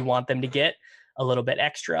 You want them to get a little bit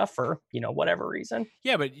extra for, whatever reason.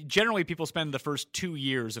 Yeah, but generally people spend the first 2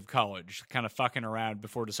 years of college kind of fucking around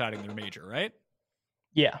before deciding their major, right?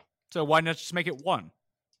 Yeah. So why not just make it one?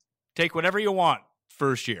 Take whatever you want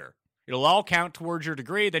first year. It'll all count towards your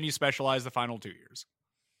degree, then you specialize the final 2 years.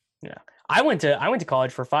 Yeah. I went to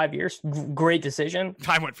college for 5 years. Great decision.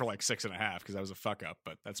 I went for 6.5 because I was a fuck up,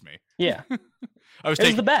 but that's me. Yeah. It was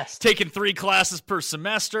the best. Taking 3 classes per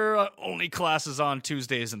semester, only classes on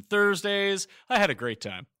Tuesdays and Thursdays. I had a great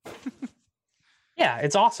time. Yeah,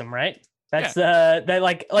 it's awesome, right? That's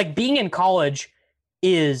that being in college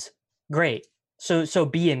is great. So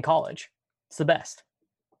be in college. It's the best.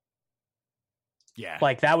 Yeah.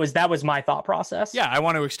 That was my thought process. Yeah, I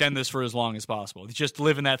want to extend this for as long as possible. Just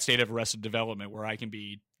live in that state of arrested development where I can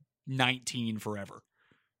be 19 forever.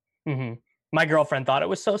 Mm-hmm. My girlfriend thought it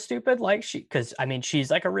was so stupid. Because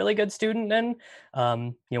she's a really good student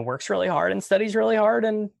and, works really hard and studies really hard.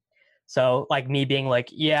 And so me being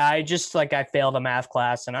yeah, I just I failed a math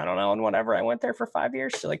class and I don't know. And whatever, I went there for 5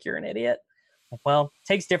 years. So you're an idiot. Well,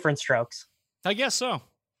 takes different strokes. I guess so.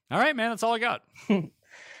 All right, man. That's all I got.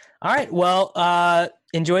 All right. Well,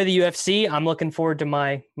 enjoy the UFC. I'm looking forward to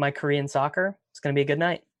my Korean soccer. It's going to be a good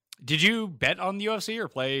night. Did you bet on the UFC or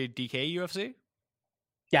play DK UFC?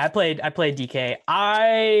 Yeah, I played DK.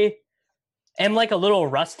 I am a little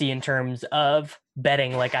rusty in terms of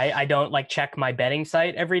betting. I don't check my betting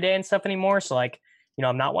site every day and stuff anymore. So I'm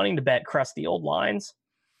not wanting to bet crusty old lines.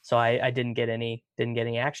 So I didn't get any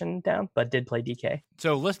action down, but did play DK.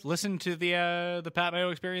 So listen to the Pat Mayo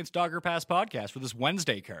Experience Dogger Pass podcast for this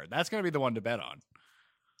Wednesday card. That's going to be the one to bet on.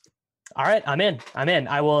 All right, I'm in.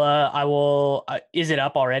 I will. Is it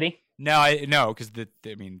up already? No, because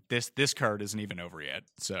this card isn't even over yet.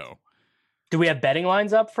 So, do we have betting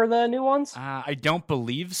lines up for the new ones? I don't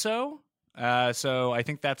believe so. So I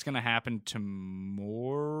think that's going to happen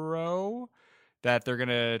tomorrow. That they're going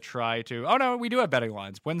to try to... Oh, no, we do have betting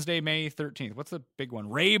lines. Wednesday, May 13th. What's the big one?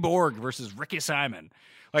 Ray Borg versus Ricky Simon.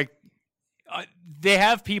 They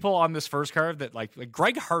have people on this first card that, like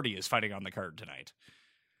Greg Hardy is fighting on the card tonight.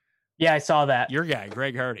 Yeah, I saw that. Your guy,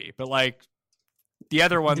 Greg Hardy. But, the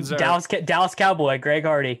other ones are... Dallas Cowboy, Greg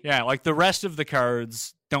Hardy. Yeah, the rest of the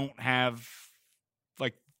cards don't have,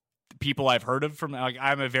 people I've heard of from...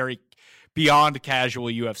 I'm a very... beyond casual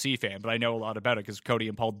UFC fan, but I know a lot about it because Cody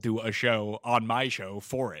and Paul do a show on my show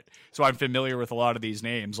for it. So I'm familiar with a lot of these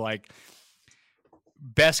names.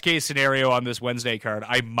 Best case scenario on this Wednesday card,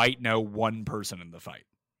 I might know one person in the fight.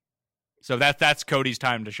 So that's Cody's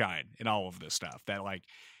time to shine in all of this stuff. That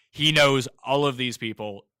he knows all of these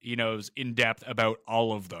people. He knows in depth about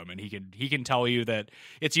all of them, and he can tell you that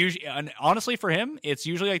it's usually, and honestly for him, it's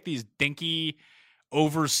usually these dinky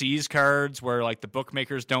overseas cards where the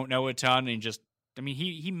bookmakers don't know a ton, and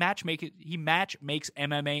he match makes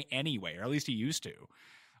MMA anyway, or at least he used to,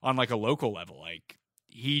 on a local level.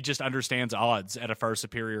 He just understands odds at a far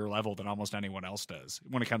superior level than almost anyone else does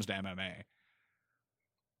when it comes to MMA.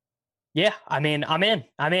 Yeah, I'm in. I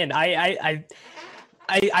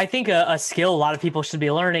think a skill a lot of people should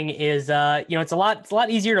be learning is it's a lot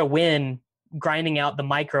easier to win grinding out the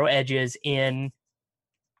micro edges in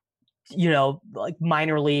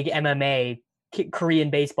minor league MMA, Korean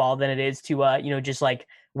baseball than it is to just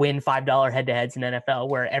win $5 head-to-heads in NFL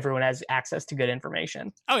where everyone has access to good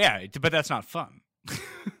information. Oh yeah, but that's not fun.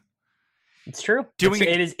 It's true.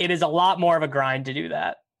 It is a lot more of a grind to do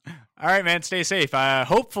that. All right, man, stay safe.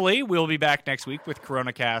 Hopefully we'll be back next week with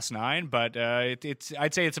Corona Cast 9, but I'd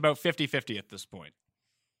say it's about 50-50 at this point.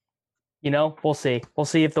 We'll see. We'll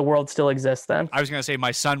see if the world still exists then. I was going to say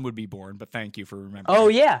my son would be born, but thank you for remembering. Oh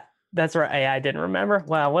yeah. That's right. I didn't remember.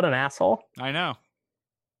 Wow, what an asshole. I know.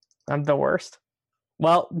 I'm the worst.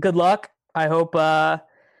 Well, good luck. I hope I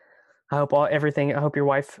hope your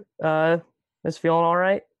wife is feeling all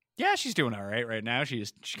right. Yeah, she's doing all right now. She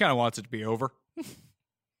kind of wants it to be over.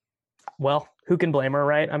 Well, who can blame her,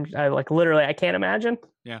 right? Literally I can't imagine.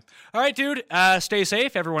 Yeah. All right, dude. Stay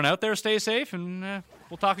safe. Everyone out there, stay safe, and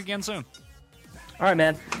we'll talk again soon. All right,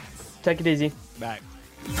 man. Take it easy. Bye.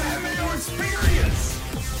 Family experience!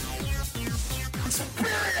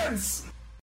 Experience!